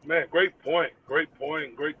 Yeah, man. Great point. Great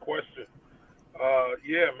point. Great question.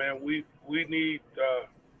 Yeah, man. We need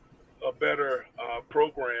a better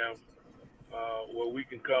program where we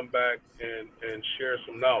can come back and share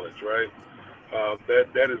some knowledge, right?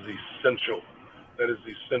 That is essential. That is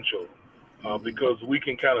essential because we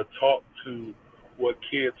can kind of talk to what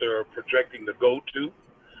kids are projecting to go to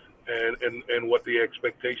and what the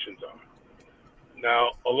expectations are. Now,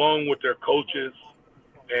 along with their coaches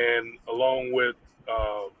and along with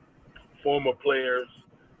uh, former players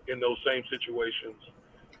in those same situations,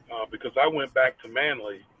 because I went back to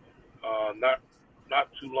Manly not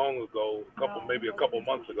too long ago, maybe a couple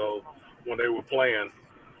months ago, when they were playing,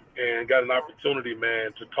 and got an opportunity,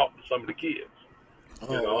 man, to talk to some of the kids.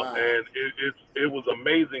 Oh wow. And it was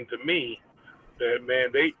amazing to me that,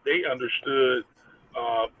 man, they understood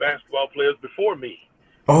basketball players before me.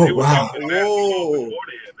 They Oh were wow. talking basketball Whoa. before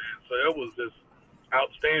then, man. So that was just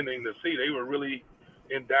outstanding to see. They were really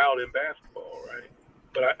endowed in basketball, right?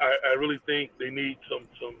 But I really think they need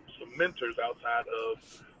some mentors outside of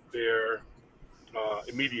their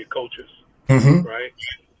immediate coaches, Mm-hmm. right?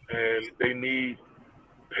 And they need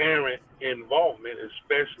parent involvement,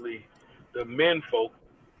 especially the men folk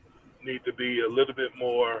need to be a little bit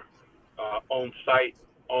more on site,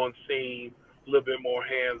 on scene, a little bit more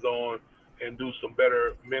hands on, and do some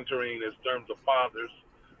better mentoring in terms of fathers,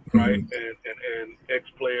 right, Mm-hmm. and ex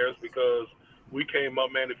players, because we came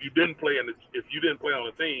up, man. If you didn't play if you didn't play on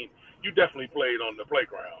the team, you definitely played on the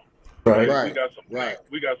playground, Right. right? Right. Right.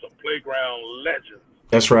 We got some playground legends,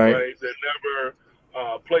 That's right. right, that never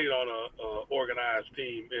played on a organized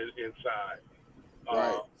team inside.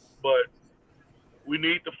 Right. But we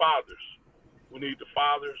need the fathers. We need the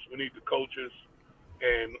fathers. We need the coaches,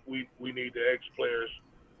 and we need the ex players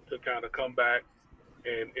to kind of come back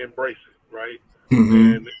and embrace it, right?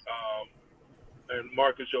 Mm-hmm. And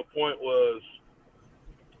Marcus, your point was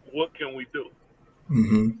what can we do?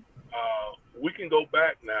 Mm-hmm. We can go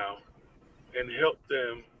back now and help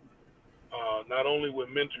them not only with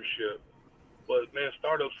mentorship, but man,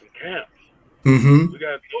 start up some camps. Mm-hmm. We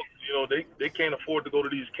got, they can't afford to go to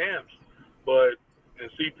these camps, but and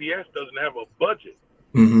CPS doesn't have a budget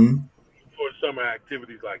Mm-hmm. for summer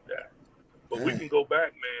activities like that. But we Dang. can go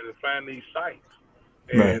back, man, and find these sites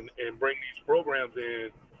Right. and bring these programs in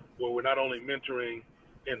where we're not only mentoring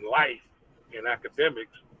in life and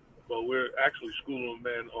academics, but we're actually schooling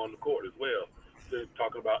men on the court as well. They're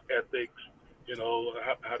talking about ethics,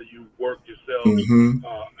 how do you work yourself, Mm-hmm.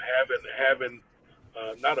 having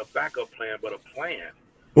not a backup plan, but a plan,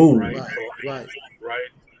 Ooh. right? Right, right. Right?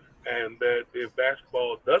 And that if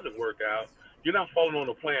basketball doesn't work out, you're not falling on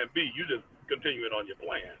a plan B. You just continue it on your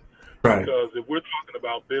plan. Right. Because if we're talking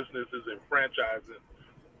about businesses and franchising,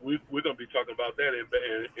 we're going to be talking about that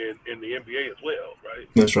in the NBA as well, right?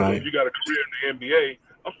 That's So right. if you got a career in the NBA,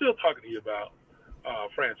 I'm still talking to you about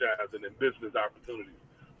franchising and business opportunities.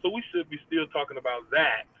 So we should be still talking about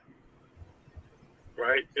that,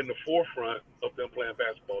 right, in the forefront of them playing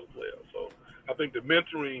basketball as well. So I think the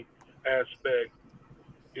mentoring aspect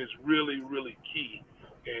is really, really key.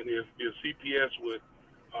 And if CPS would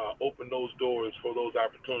open those doors for those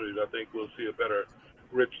opportunities, I think we'll see a better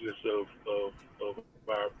richness of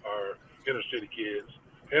our inner city kids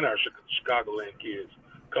and our Chicagoland kids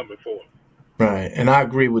coming forth. Right. And I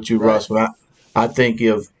agree with you, Right. Russ. I think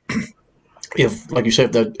if like you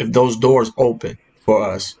said, if those doors open for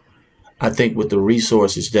us, I think with the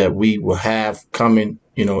resources that we will have coming,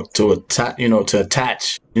 to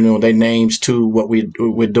attach, their names to what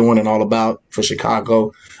we're doing and all about for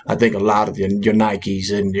Chicago. I think a lot of your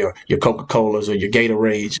Nikes and your Coca-Colas or your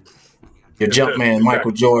Gatorades, your Jumpman,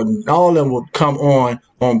 Michael Exactly. Jordan, all of them will come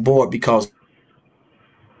on board because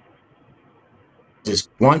it's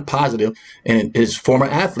one positive and it's former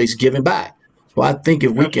athletes giving back. So I think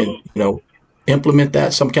if we can, Absolutely. implement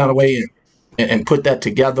that some kind of way and put that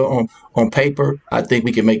together on paper, I think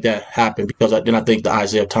we can make that happen because then I think the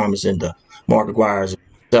Isaiah Thomas and the Mark Aguirre's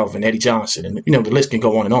and Eddie Johnson and the list can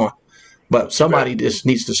go on and on. But You bet. somebody just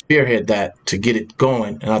needs to spearhead that to get it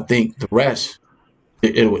going, and I think the rest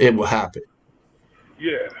it will happen.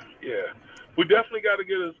 Yeah, yeah. We definitely got to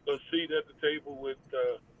get a seat at the table with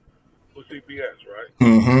CPS, right?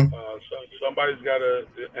 Mm-hmm. So somebody's got to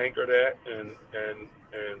anchor that and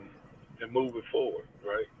move it forward,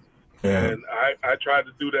 right? Yeah. And I tried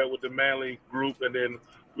to do that with the Manly group, and then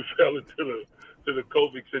we fell into the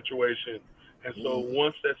COVID situation. And so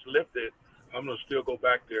once that's lifted, I'm gonna still go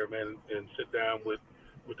back there, man, and sit down with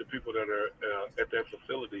the people that are at that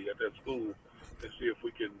facility, at that school, and see if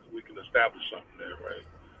we can establish something there, right?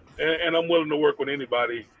 And I'm willing to work with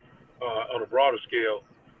anybody on a broader scale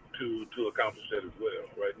to accomplish that as well,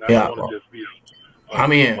 right? And I don't Yeah. want to just be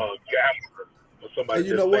I'm in. a gaffer or somebody And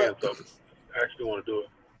you just know saying what? something. I actually want to do it.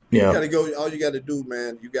 You Yeah. gotta go. All you gotta do,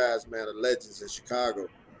 man. You guys, man, are legends in Chicago.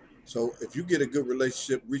 So if you get a good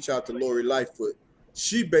relationship, reach out to Lori Lightfoot.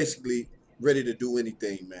 She basically ready to do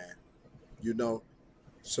anything, man. You know.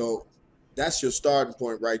 So that's your starting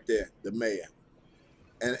point right there. The mayor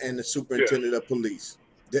and the Yeah. superintendent of police.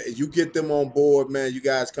 You get them on board, man. You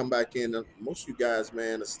guys come back in. Most of you guys,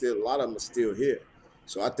 man, are still a lot of them are still here.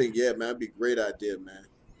 So I think, yeah, man, it'd be a great idea, man.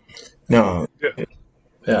 No. Yeah.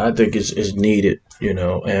 Yeah, I think it's needed,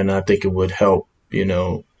 and I think it would help,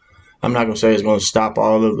 I'm not gonna say it's gonna stop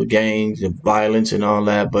all of the gangs and violence and all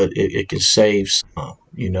that, but it can save some,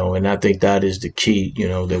 and I think that is the key,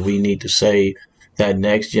 that we need to save that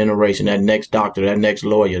next generation, that next doctor, that next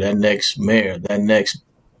lawyer, that next mayor, that next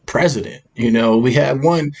president. We have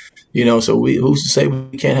one, so who's to say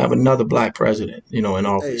we can't have another black president, in Hey,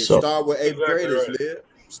 office. So start with eighth Exactly graders, right. Liv.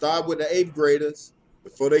 Start with the eighth graders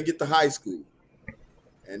before they get to high school.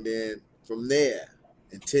 And then from there,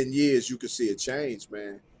 in 10 years, you can see a change,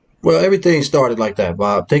 man. well, everything started like that,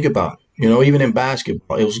 Bob. Think about it. Even in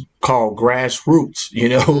basketball, it was called grassroots, So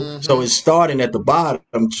Mm-hmm. it's starting at the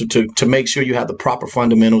bottom to make sure you have the proper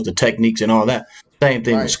fundamentals, the techniques, and all that. Same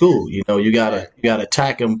thing with Right, school. You gotta right, you gotta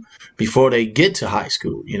attack them before they get to high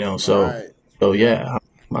school. So right. so Yep. yeah,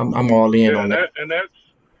 I'm all in Yeah, on that. and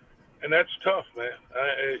that's tough, man.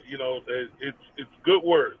 It's good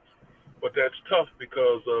words, but that's tough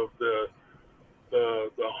because of the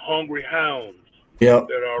hungry hounds Yep.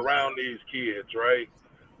 that are around these kids, right?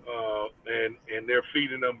 And they're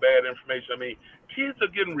feeding them bad information. I mean, kids are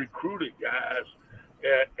getting recruited, guys,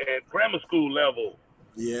 at grammar school level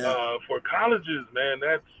Yeah. for colleges, man.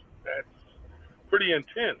 That's pretty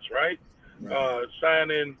intense, right? Right.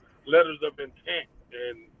 Signing letters of intent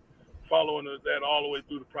and following that all the way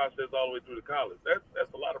through the process, all the way through the college.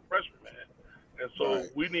 That's a lot of pressure, man. And so Right.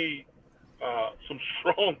 we need some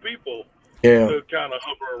strong people Yeah. to kind of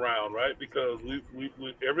hover around, right? Because we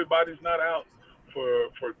everybody's not out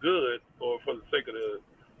for good or for the sake of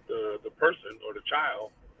the person or the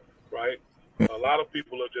child, right? A lot of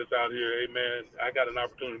people are just out here, hey man, I got an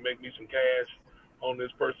opportunity to make me some cash on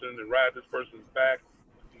this person and ride this person's back.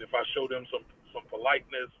 And if I show them some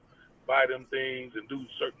politeness, buy them things and do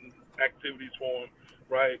certain activities for them,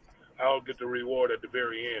 right? I'll get the reward at the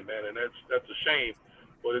very end, man. And that's a shame,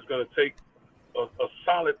 but it's gonna take a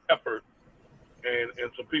solid effort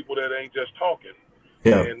and some people that ain't just talking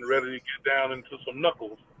Yeah. and ready to get down into some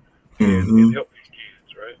knuckles and Hmm. help these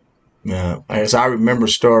kids, right? Yeah. As I remember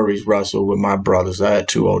stories, Russell, with my brothers. I had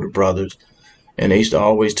two older brothers, and they used to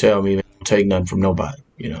always tell me, "Don't take nothing from nobody."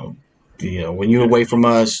 When you're Yeah, away from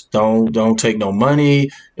us, don't take no money.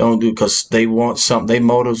 Don't do because they want something. Their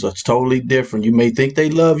motives are totally different. You may think they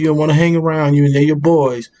love you and want to hang around you, and they're your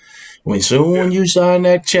boys. When yeah, you sign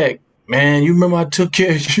that check, man, you remember I took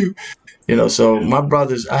care of you. So yeah. my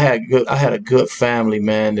brothers, I had a good family,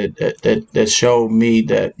 man, that showed me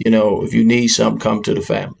that, if you need something, come to the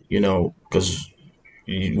family, because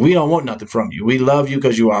we don't want nothing from you. We love you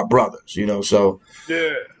because you are our brothers, so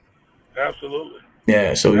Yeah, absolutely,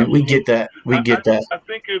 yeah, so we get absolutely. that. We get that. I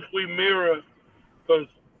think if we mirror, because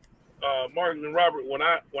Martin and Robert, when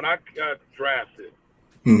I got drafted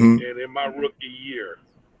Hmm. and in my rookie year,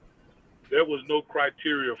 there was no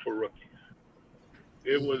criteria for rookies.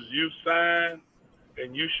 It was you sign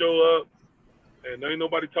and you show up, and ain't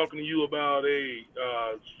nobody talking to you about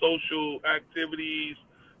social activities,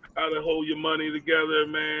 how to hold your money together,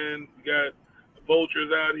 man. You got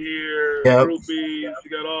vultures out here, Yep. groupies, you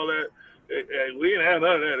got all that. We didn't have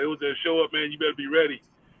none of that. It was just show up, man. You better be ready.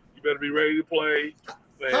 You better be ready to play.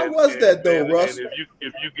 How And was and that though, man, and Russ?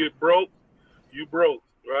 if you get broke, you broke,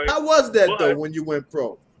 right? How was that though But when you went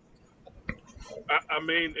pro? I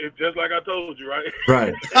mean, it's just like I told you, right?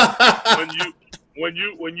 Right.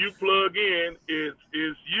 when you plug in, it's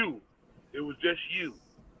you. It was just you,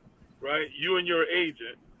 right? You and your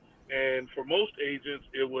agent. And for most agents,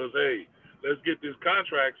 it was, hey, let's get this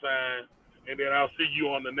contract signed, and then I'll see you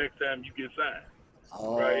on the next time you get signed,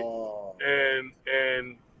 right? Oh,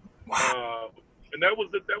 And Wow. uh, and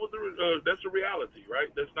that's the reality, right?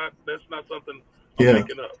 That's not something I'm Yeah.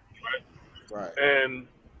 making up, right? right. And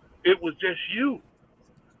it was just you,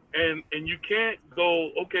 and you can't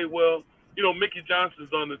go, okay, well, Mickey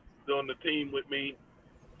Johnson's on the team with me.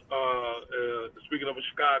 Speaking of a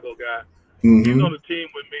Chicago guy, he's Hmm. on the team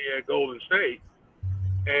with me at Golden State,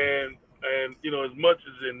 and as much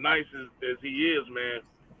as nice as he is, man,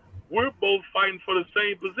 we're both fighting for the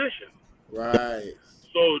same position. Right.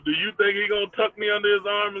 So do you think he gonna tuck me under his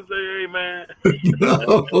arm and say, hey man, No.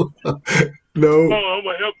 No. No. oh, I'm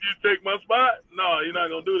gonna help you take my spot? No, you're not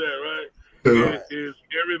gonna do that, right? No. It Right. is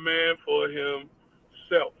every man for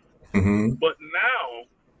himself. Hmm. But now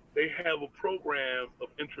they have a program of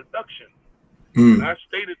introduction. And Mm. I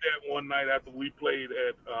stated that one night after we played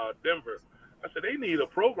at Denver. I said they need a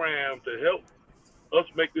program to help us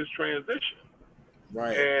make this transition.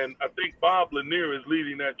 Right. And I think Bob Lanier is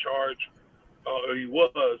leading that charge, or he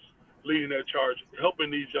was leading that charge,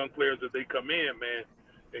 helping these young players as they come in, man,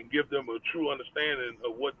 and give them a true understanding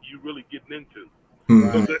of what you really getting into.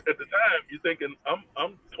 Mm. Because Right. at the time, you're thinking,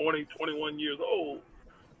 I'm 20, 21 years old.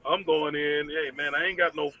 I'm going in, hey man, I ain't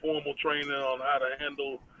got no formal training on how to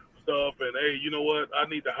handle stuff, and hey, you know what? I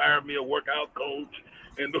need to hire me a workout coach,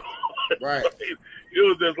 and Right. it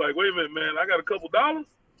was just like, wait a minute, man, I got a couple dollars.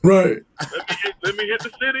 Right. Let me hit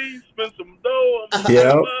the city, spend some dough. I'm gonna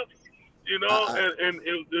Yeah. save up, I, And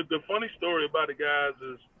the funny story about the guys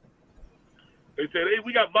is they said, hey,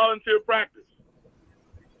 we got volunteer practice,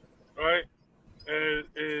 right?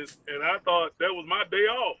 And I thought that was my day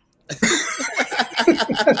off.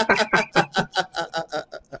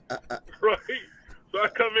 Right. So I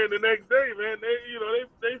come in the next day, man.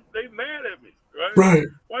 They mad at me, right? Right.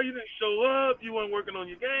 Why you didn't show up? You weren't working on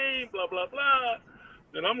your game, blah blah blah.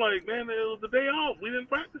 And I'm like, man, it was the day off. We didn't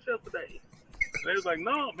practice yesterday. And they was like,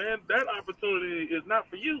 no, man, that opportunity is not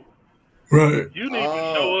for you. Right. You need to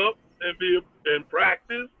oh, show up and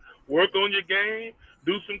practice, work on your game,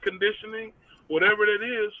 do some conditioning, whatever that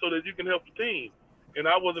is, so that you can help the team. And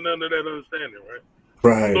I wasn't under that understanding, right?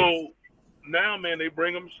 Right. So now, man, they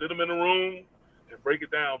bring them, sit them in a room, and break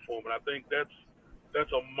it down for them. And I think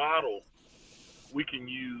that's a model we can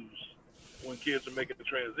use when kids are making the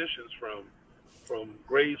transitions from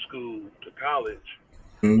grade school to college,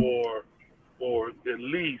 Mm. or at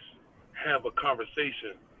least have a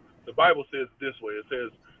conversation. The Bible says this way: it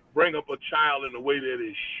says, "Bring up a child in the way that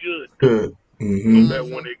it should go, Good. so Hmm. that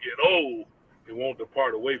hmm when they get old, it won't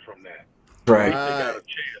depart away from that." I Right. think they got Right. a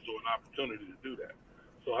chance or an opportunity to do that.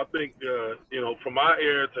 So I think, from our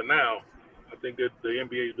era to now, I think that the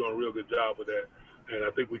NBA is doing a real good job with that, and I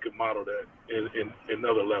think we could model that in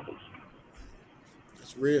other levels.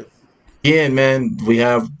 It's real. Again, man, we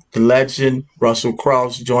have the legend Russell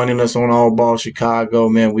Cross joining us on All Ball Chicago.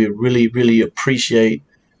 Man, we really, really appreciate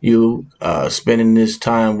you spending this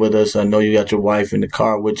time with us. I know you got your wife in the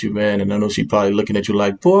car with you, man, and I know she probably looking at you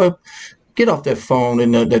like, boy, get off that phone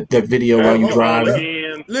and that video while Hold, you Come hold, on driving.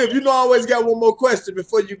 again. Liv, you know I always got one more question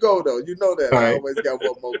before you go, though. You know that. All I right, always got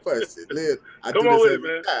one more question. Liv, I Come do on this with it,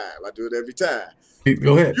 every man. time. I do it every time.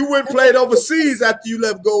 go ahead. You went and played overseas after you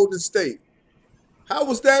left Golden State. How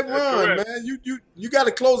was that That's run, correct. man? You got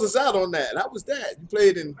to close us out on that. How was that? You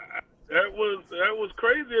played in. That was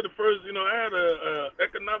crazy at the first. I had a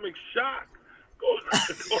economic shock going,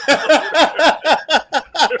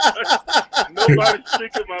 Nobody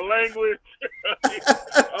speaking my language.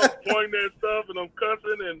 I'm pointing at stuff and I'm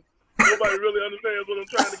cussing, and nobody really understands what I'm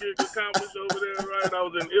trying to get accomplished over there. Right? I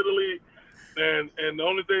was in Italy, and the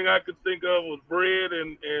only thing I could think of was bread,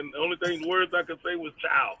 and the only words I could say was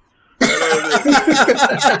ciao. And that was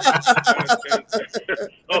it. And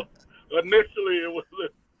so initially it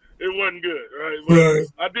wasn't good, right? But Right.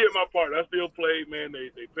 I did my part. I still played, man. They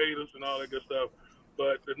paid us and all that good stuff.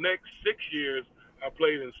 But the next 6 years, I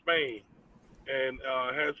played in Spain and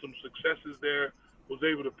had some successes there. Was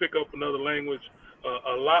able to pick up another language,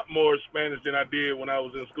 a lot more Spanish than I did when I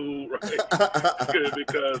was in school, right?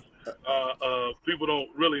 Because people don't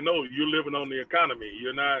really know you're living on the economy.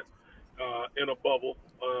 You're not in a bubble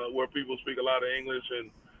where people speak a lot of English,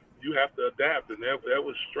 and you have to adapt. And that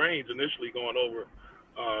was strange initially going over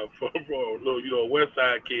for a little, West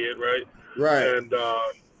Side kid, right? Right. And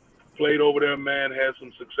played over there, man. Had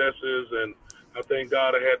some successes, and I thank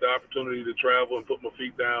God I had the opportunity to travel and put my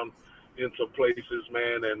feet down in some places,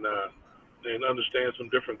 man, and understand some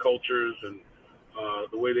different cultures and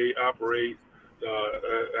the way they operate.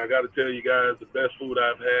 I got to tell you guys, the best food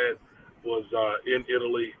I've had was in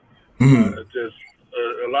Italy. Mm. Just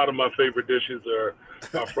a lot of my favorite dishes are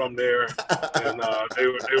from there, and they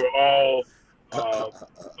were all uh,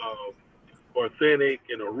 authentic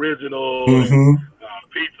and original, and Mm-hmm.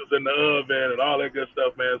 pizzas in the oven and all that good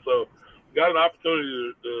stuff, man. So got an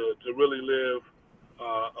opportunity to really live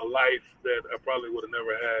a life that I probably would have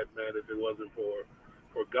never had, man, if it wasn't for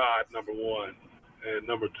God, number one, and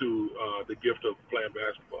number two, the gift of playing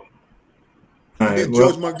basketball. All And right. then Well,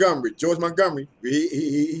 George Montgomery. George Montgomery.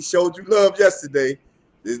 He showed you love yesterday.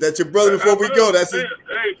 Is that your brother? I Before we love, go, that's his.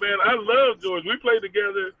 man, I love George. We played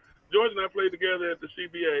together. George and I played together at the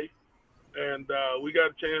CBA, and we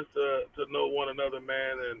got a chance to know one another,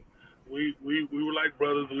 man. And we were like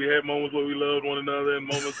brothers. We had moments where we loved one another, and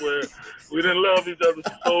moments where we didn't love each other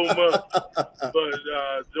so much. But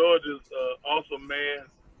George is an awesome man.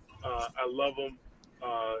 I love him.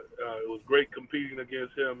 It was great competing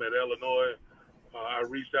against him at Illinois. I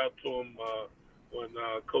reached out to him when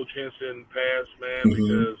Coach Henson passed, man, mm-hmm.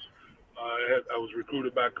 because I was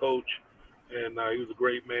recruited by Coach, and he was a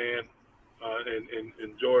great man.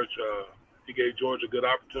 And George, he gave George a good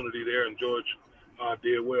opportunity there, and George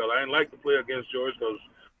did well. I didn't like to play against George because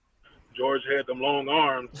George had them long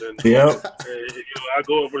arms, Yep. and I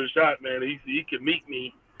go over the shot, man. He could meet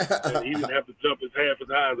me, and he didn't have to jump as half as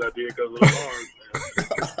high as I did because of the arms.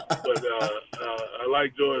 Man. But I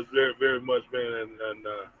like George very, very much, man, and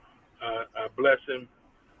I bless him,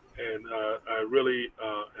 and I really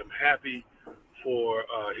am happy for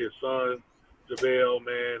his son, JaVale,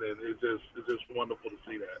 man, and it's just wonderful to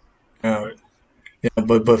see that. Yeah. Right? Yeah.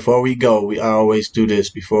 But before we go, I always do this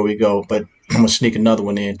before we go. But I'm gonna sneak another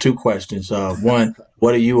one in. Two questions. One,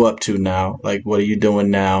 what are you up to now? Like, what are you doing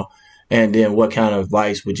now? And then, what kind of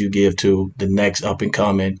advice would you give to the next up and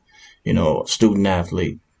coming, student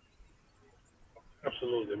athlete?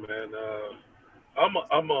 Absolutely, man.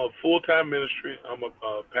 I'm a full-time ministry. I'm a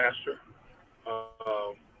pastor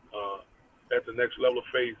at the Next Level of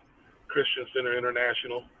Faith Christian Center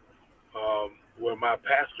International, where my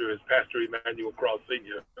pastor is Pastor Emmanuel Cross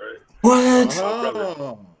Sr. Right? What? My brother.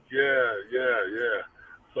 Oh. Yeah.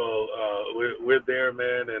 So we're there,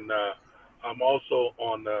 man, and I'm also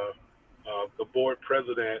on the board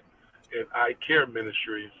president in I Care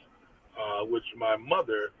Ministries, which my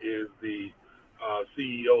mother is the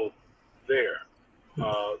CEO there.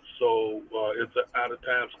 So it's an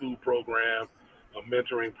out-of-town school program, a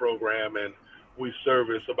mentoring program, and we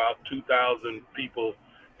service about 2,000 people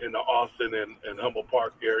in the Austin and Humboldt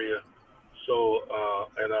Park area. So,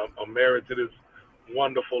 and I'm married to this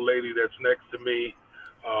wonderful lady that's next to me.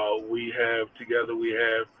 We have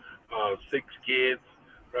 6 kids.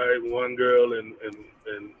 right? One girl and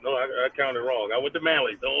no, I counted wrong. I went to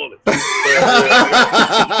Manly, don't hold it.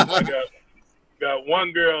 I got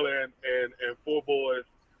one girl and 4 boys.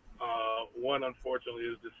 One unfortunately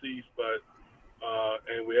is deceased, but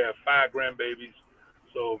and we have 5 grandbabies.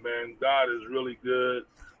 So man, God is really good.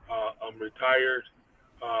 I'm retired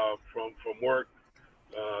from work,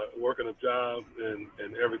 working a job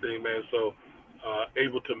and everything, man. So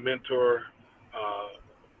able to mentor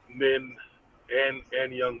men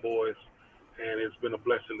and young boys, and it's been a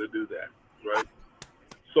blessing to do that, right?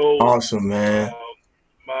 So Awesome, man.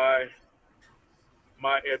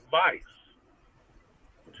 My advice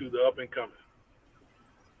to the up and coming,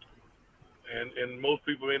 and most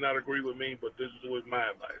people may not agree with me, but this is with my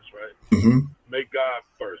advice, right? Mm-hmm. Make God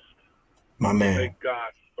first. My man. Make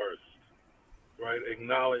God first, right?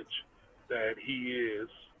 Acknowledge that He is,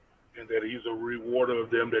 and that He's a rewarder of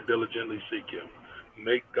them that diligently seek Him.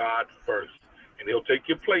 Make God first, and He'll take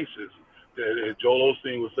you places that Joel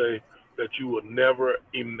Osteen would say that you would never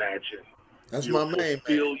imagine. That's You'll my main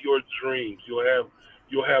fulfill man. your dreams.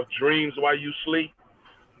 You'll have dreams while you sleep,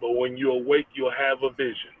 but when you awake, you'll have a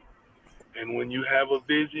vision. And when you have a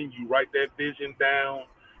vision, you write that vision down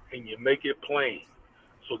and you make it plain,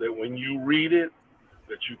 so that when you read it,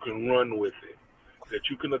 that you can run with it, that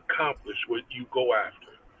you can accomplish what you go after.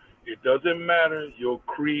 It doesn't matter your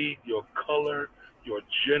creed, your color, your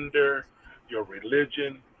gender, your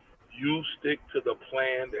religion. You stick to the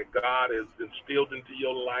plan that God has instilled into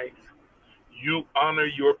your life. You honor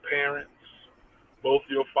your parents, both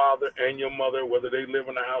your father and your mother, whether they live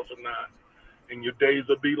in the house or not, and your days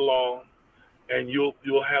will be long, and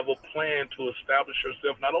you'll have a plan to establish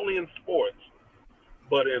yourself not only in sports,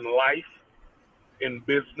 but in life, in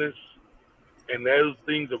business, and those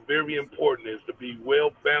things are very important, is to be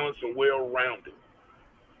well balanced and well rounded.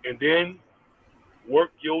 And then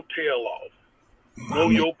work your tail off. Know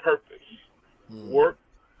your purpose. Work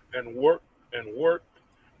and work and work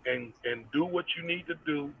and do what you need to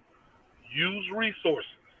do. Use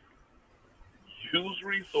resources. Use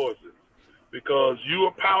resources, because you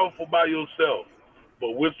are powerful by yourself,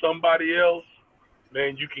 but with somebody else,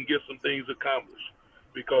 man, you can get some things accomplished,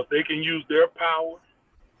 because they can use their power,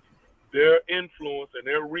 their influence, and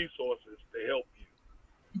their resources to help you.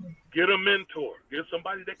 Get a mentor. Get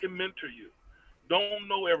somebody that can mentor you. Don't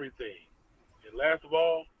know everything. And last of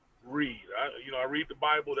all, read. I read the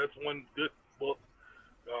Bible. That's one good book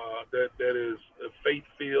that is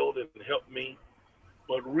faith-filled and helped me.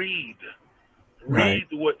 But read. Read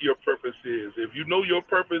what your purpose is. If you know your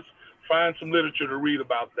purpose, find some literature to read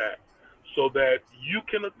about that, so that you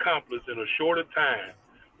can accomplish in a shorter time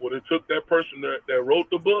what it took that person that wrote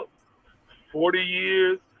the book, 40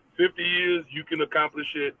 years, 50 years, you can accomplish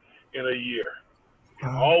it in a year.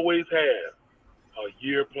 Always have a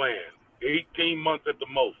year plan, 18 months at the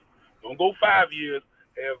most. Don't go 5 years,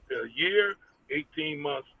 have a year, 18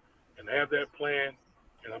 months, and have that plan.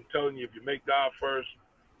 And I'm telling you, if you make God first,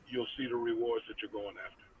 you'll see the rewards that you're going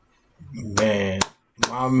after. Man,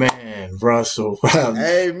 my man, Russell.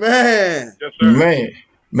 Amen. Yes, sir.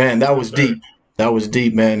 Man, that was deep. That was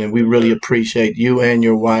deep, man, and we really appreciate you and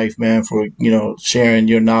your wife, man, for sharing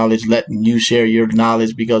your knowledge, letting you share your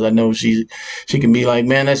knowledge, because I know she can be like,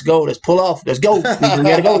 man, let's go, let's pull off, let's go, we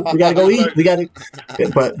gotta go, we gotta go eat, we gotta.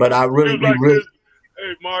 But I really, we really. This.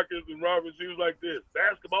 Hey, Marcus and Robert, she was like this: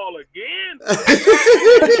 basketball again?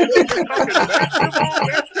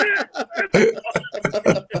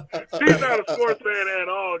 She's not a sports fan at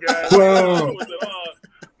all, guys. Wow.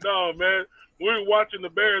 No, man. We were watching the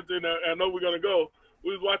Bears, and I know we're going to go.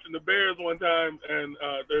 We was watching the Bears one time, and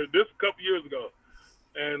this a couple years ago.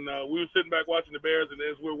 And we were sitting back watching the Bears, and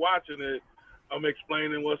as we're watching it, I'm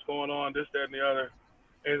explaining what's going on, this, that, and the other.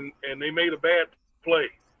 And they made a bad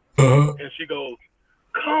play. Uh-huh. And she goes,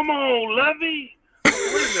 "Come on, Lovey." Wait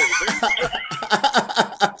a minute.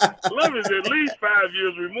 Lovey's at least 5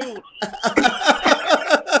 years removed.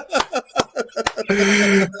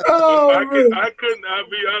 I couldn't. I'll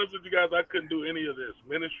be honest with you guys. I couldn't do any of this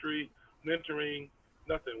ministry, mentoring,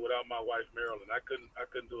 nothing without my wife Marilyn. I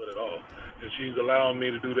couldn't do it at all. And she's allowing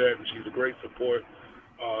me to do that. And she's a great support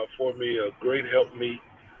for me, a great help me.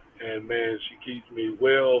 And man, she keeps me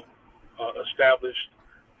well established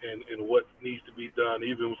in what needs to be done,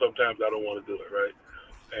 even when sometimes I don't want to do it. Right.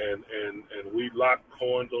 And we lock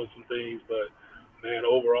horns on some things, but man,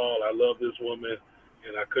 overall, I love this woman,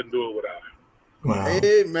 and I couldn't do it without her. Wow.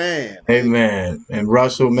 Amen. Amen. And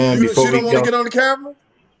Russell, man, before she we don't want go, to get on the camera?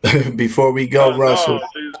 before we go, Russell.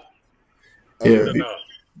 No,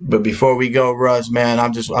 But before we go, Russ, man, I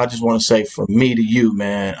just want to say, from me to you,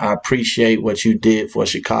 man, I appreciate what you did for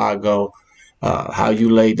Chicago. how you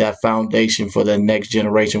laid that foundation for the next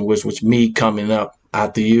generation, which was me coming up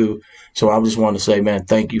after you. So I just want to say, man,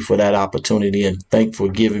 thank you for that opportunity, and thank for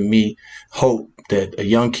giving me hope that a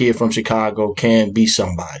young kid from Chicago can be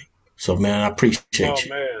somebody. So, man, I appreciate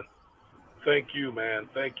you. Oh, man. Thank you, man.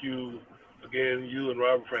 Thank you again, you and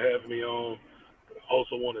Robert, for having me on.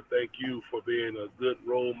 Also want to thank you for being a good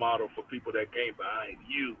role model for people that came behind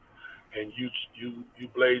you. And you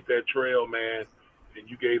blazed that trail, man, and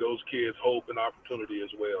you gave those kids hope and opportunity as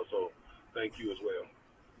well. So thank you as well.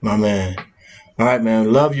 My man. All right,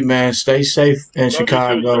 man. Love you, man. Stay safe in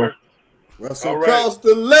Chicago. You too, sir. Russell Cross,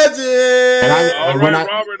 the legend. All right,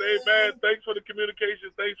 Robert. Hey, man, thanks for the communication.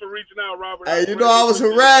 Thanks for reaching out, Robert. Hey, you know I was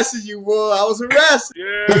harassing you, boy. I was harassing.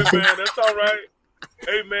 Yeah, man, that's all right.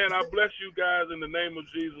 Hey, man, I bless you guys in the name of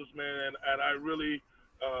Jesus, man, and I really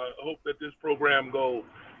hope that this program go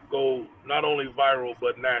not only viral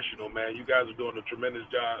but national, man. You guys are doing a tremendous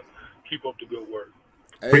job. Keep up the good work.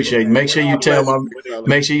 Appreciate it. Make sure you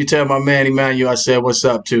tell my man Emmanuel I said what's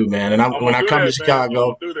up too, man. And when I come to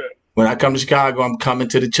Chicago, I'm coming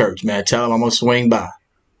to the church, man. Tell him I'm gonna swing by.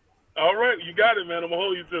 All right, you got it, man. I'm gonna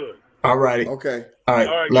hold you to it. All righty. Okay. All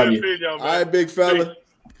right. Love you. Y'all, man. All right, big fella. Peace.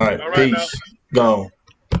 All right. Peace. Go.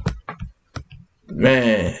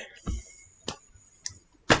 Man.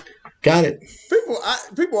 Got it.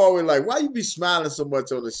 People always like, why you be smiling so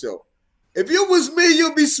much on the show? If you was me,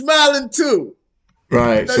 you'd be smiling too.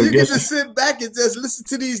 Right. So you get to sit back and just listen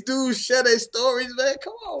to these dudes share their stories, man.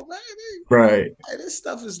 Come on, man. Right. Hey, this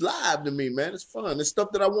stuff is live to me, man. It's fun. It's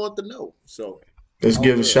stuff that I want to know. So let's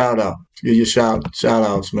give a shout out. Give your shout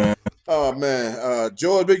outs, man. Oh man.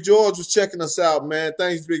 Big George was checking us out, man.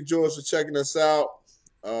 Thanks, Big George, for checking us out.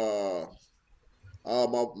 My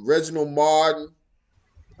Reginald Martin.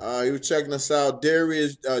 He was checking us out.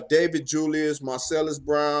 David Julius, Marcellus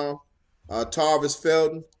Brown, Tarvis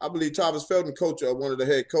Felton. I believe Tarvis Felton coach one of the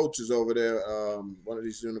head coaches over there, one of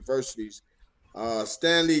these universities.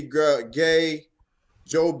 Stanley Gay,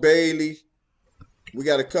 Joe Bailey. We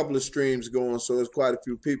got a couple of streams going, so there's quite a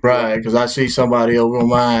few people. Right, because I see somebody over on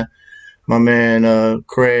my man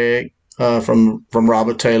Craig from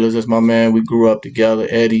Robert Taylor's. That's my man. We grew up together.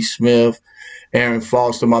 Eddie Smith. Aaron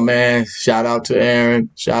Foster, my man. Shout out to Aaron.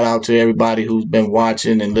 Shout out to everybody who's been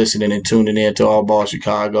watching and listening and tuning in to All Ball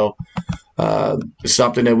Chicago. It's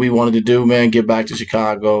something that we wanted to do, man, get back to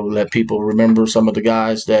Chicago, let people remember some of the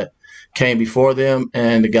guys that came before them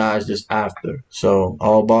and the guys just after. So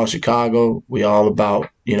All Ball Chicago, we all about,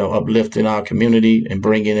 uplifting our community and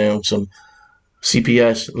bringing in some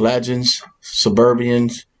CPS legends,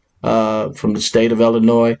 suburbians from the state of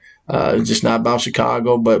Illinois. It's just not about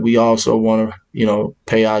Chicago, but we also want to,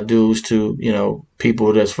 pay our dues to,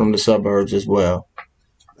 people that's from the suburbs as well.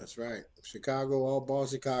 That's right. Chicago, All Ball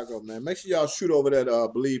Chicago, man. Make sure y'all shoot over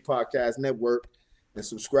that Believe Podcast Network and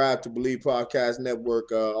subscribe to Believe Podcast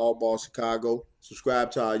Network, All Ball Chicago. Subscribe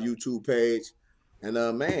to our YouTube page. And,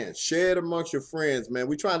 man, share it amongst your friends, man.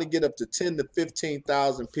 We're trying to get up to 10 to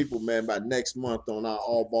 15,000 people, man, by next month on our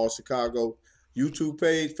All Ball Chicago YouTube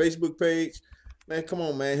page, Facebook page. Man, come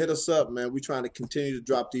on, man. Hit us up, man. We're trying to continue to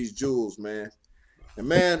drop these jewels, man. And,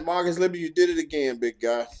 man, Marcus Libby, you did it again, big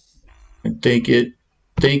guy. Think it.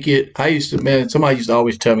 Somebody used to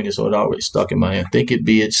always tell me this, so it always stuck in my head. Think it,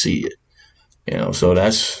 be it, see it. So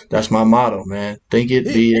that's my motto, man. Think it,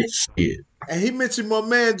 be it, see it. And he mentioned my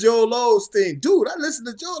man Joel Osteen. Dude, I listen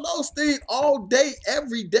to Joel Osteen all day,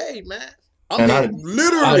 every day, man.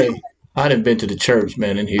 Literally. I done been to the church,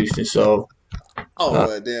 man, in Houston, so.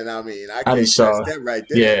 Well, then, I can't saw that right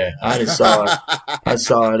there. Yeah, I saw it. I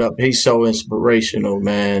saw it up. He's so inspirational,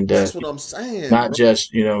 man. That's what I'm saying. Not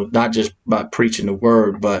just by preaching the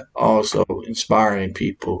word, but also inspiring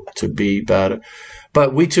people to be better.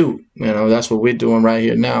 But we too, that's what we're doing right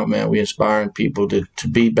here now, man. We're inspiring people to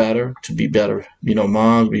be better,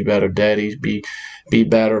 moms, be better daddies, be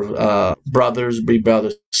better brothers, be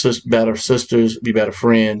better sisters, be better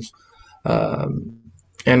friends.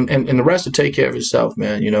 And the rest to take care of yourself,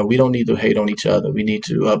 man. We don't need to hate on each other. We need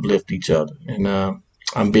to uplift each other. And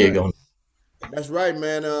I'm big on it. That's right,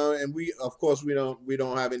 man. And we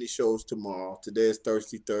don't have any shows tomorrow. Today is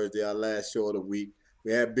Thirsty Thursday, our last show of the week.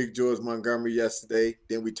 We had Big George Montgomery yesterday.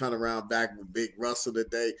 Then we turn around back with Big Russell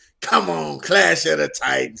today. Come on, Clash of the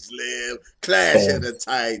Titans, Liv. Clash of the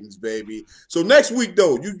Titans, baby. So next week,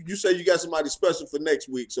 though, you say you got somebody special for next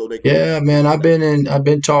week, so they can. Yeah, man. I've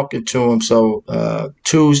been talking to him. So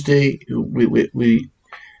Tuesday, we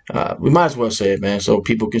might as well say it, man, so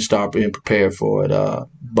people can start being prepared for it.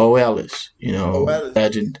 Bo Ellis, Bo Ellis.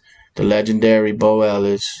 the legendary Bo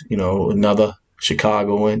Ellis, another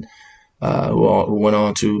Chicagoan. who went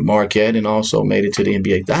on to Marquette and also made it to the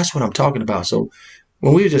NBA. That's what I'm talking about. So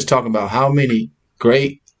when we were just talking about how many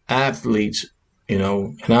great athletes,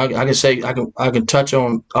 and I can say I can touch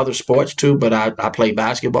on other sports too, but I play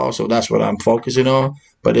basketball, so that's what I'm focusing on.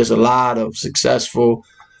 But there's a lot of successful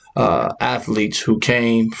athletes who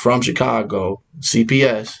came from Chicago,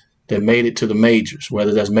 CPS, that made it to the majors,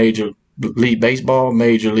 whether that's Major League Baseball,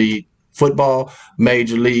 Major League Football,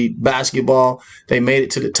 Major League Basketball. They made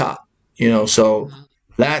it to the top. So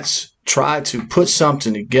let's try to put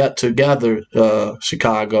something to get together,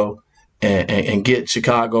 Chicago, and get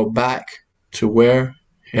Chicago back to where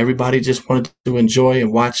everybody just wanted to enjoy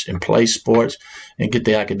and watch and play sports and get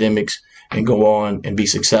the academics and go on and be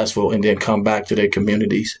successful and then come back to their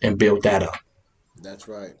communities and build that up. That's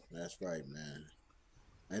right, man.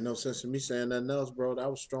 Ain't no sense in me saying nothing else, bro. That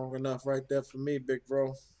was strong enough right there for me, big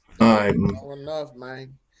bro. All right. Strong enough,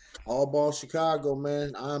 man. All Ball Chicago,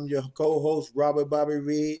 man. I'm your co-host, Robert Bobby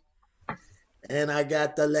Reed. And I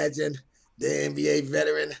got the legend, the NBA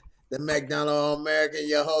veteran, the McDonald All-American,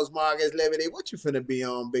 your host, Marcus Liberty. What you finna be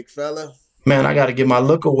on, big fella? Man, I got to get my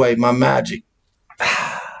look away, my magic.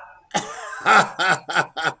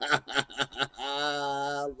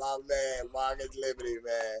 My man, Marcus Liberty,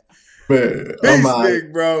 man. Peace,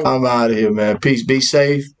 big bro. I'm out of here, man. Peace. Be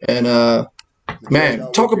safe. And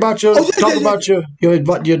man, talk about your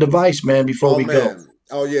your device, man, before we go.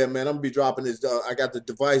 Oh yeah, man. I'm gonna be dropping this. I got the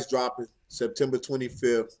device dropping September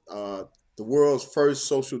 25th. The world's first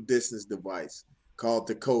social distance device called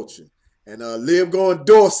the Culture. And Liv gonna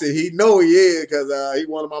endorse it. He know he is because he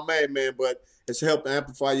one of my main man, but it's helped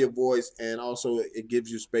amplify your voice, and also it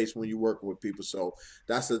gives you space when you're working with people. So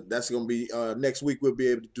that's going to be next week. We'll be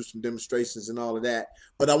able to do some demonstrations and all of that.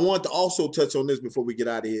 But I want to also touch on this before we get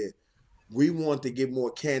out of here. We want to get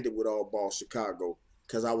more candid with All Ball Chicago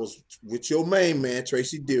because I was with your main man,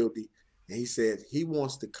 Tracy Dildy, and he said he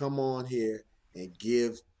wants to come on here and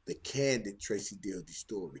give the candid Tracy Dildy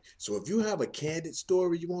story. So if you have a candid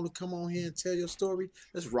story, you want to come on here and tell your story,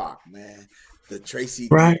 let's rock, man. The Tracy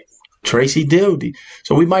right. Tracy Dildy.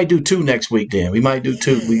 So we might do 2 next week then. We might do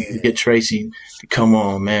 2. We get Tracy to come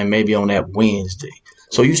on, man, maybe on that Wednesday.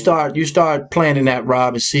 So you start planning that,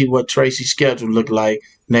 Rob, and see what Tracy's schedule look like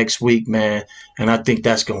next week, man. And I think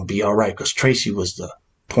that's going to be all right because Tracy was the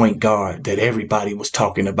point guard that everybody was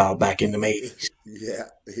talking about back in the 80s.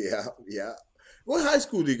 Yeah. What high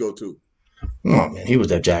school did he go to? Oh, man, he was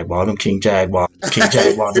that Jaguar, them King Jaguar. King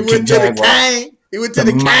Jaguar, he went to the King. He went to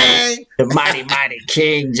the King. The mighty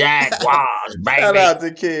King Jaguars, baby. Shout out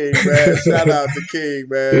to King, man. Shout out to King,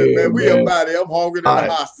 man. Yeah, man, we about it. I'm hungry than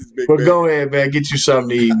a hostage, big man. Well, go ahead, man. Get you something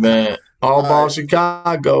to eat, man. All Ball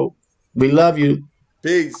Chicago. We love you.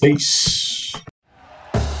 Peace.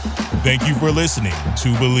 Thank you for listening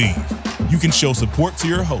to Believe. You can show support to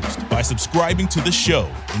your host by subscribing to the show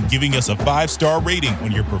and giving us a 5-star rating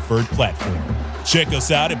on your preferred platform. Check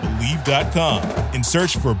us out at Believe.com and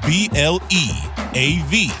search for BLEAV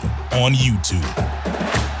on YouTube.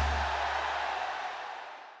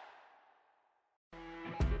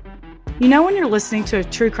 You know when you're listening to a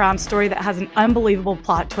true crime story that has an unbelievable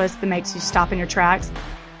plot twist that makes you stop in your tracks?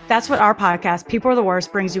 That's what our podcast, People Are the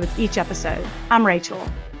Worst, brings you with each episode. I'm Rachel.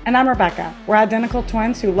 And I'm Rebecca. We're identical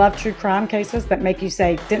twins who love true crime cases that make you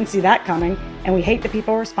say, didn't see that coming, and we hate the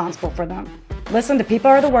people responsible for them. Listen to People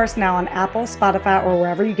Are the Worst now on Apple, Spotify, or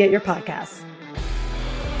wherever you get your podcasts.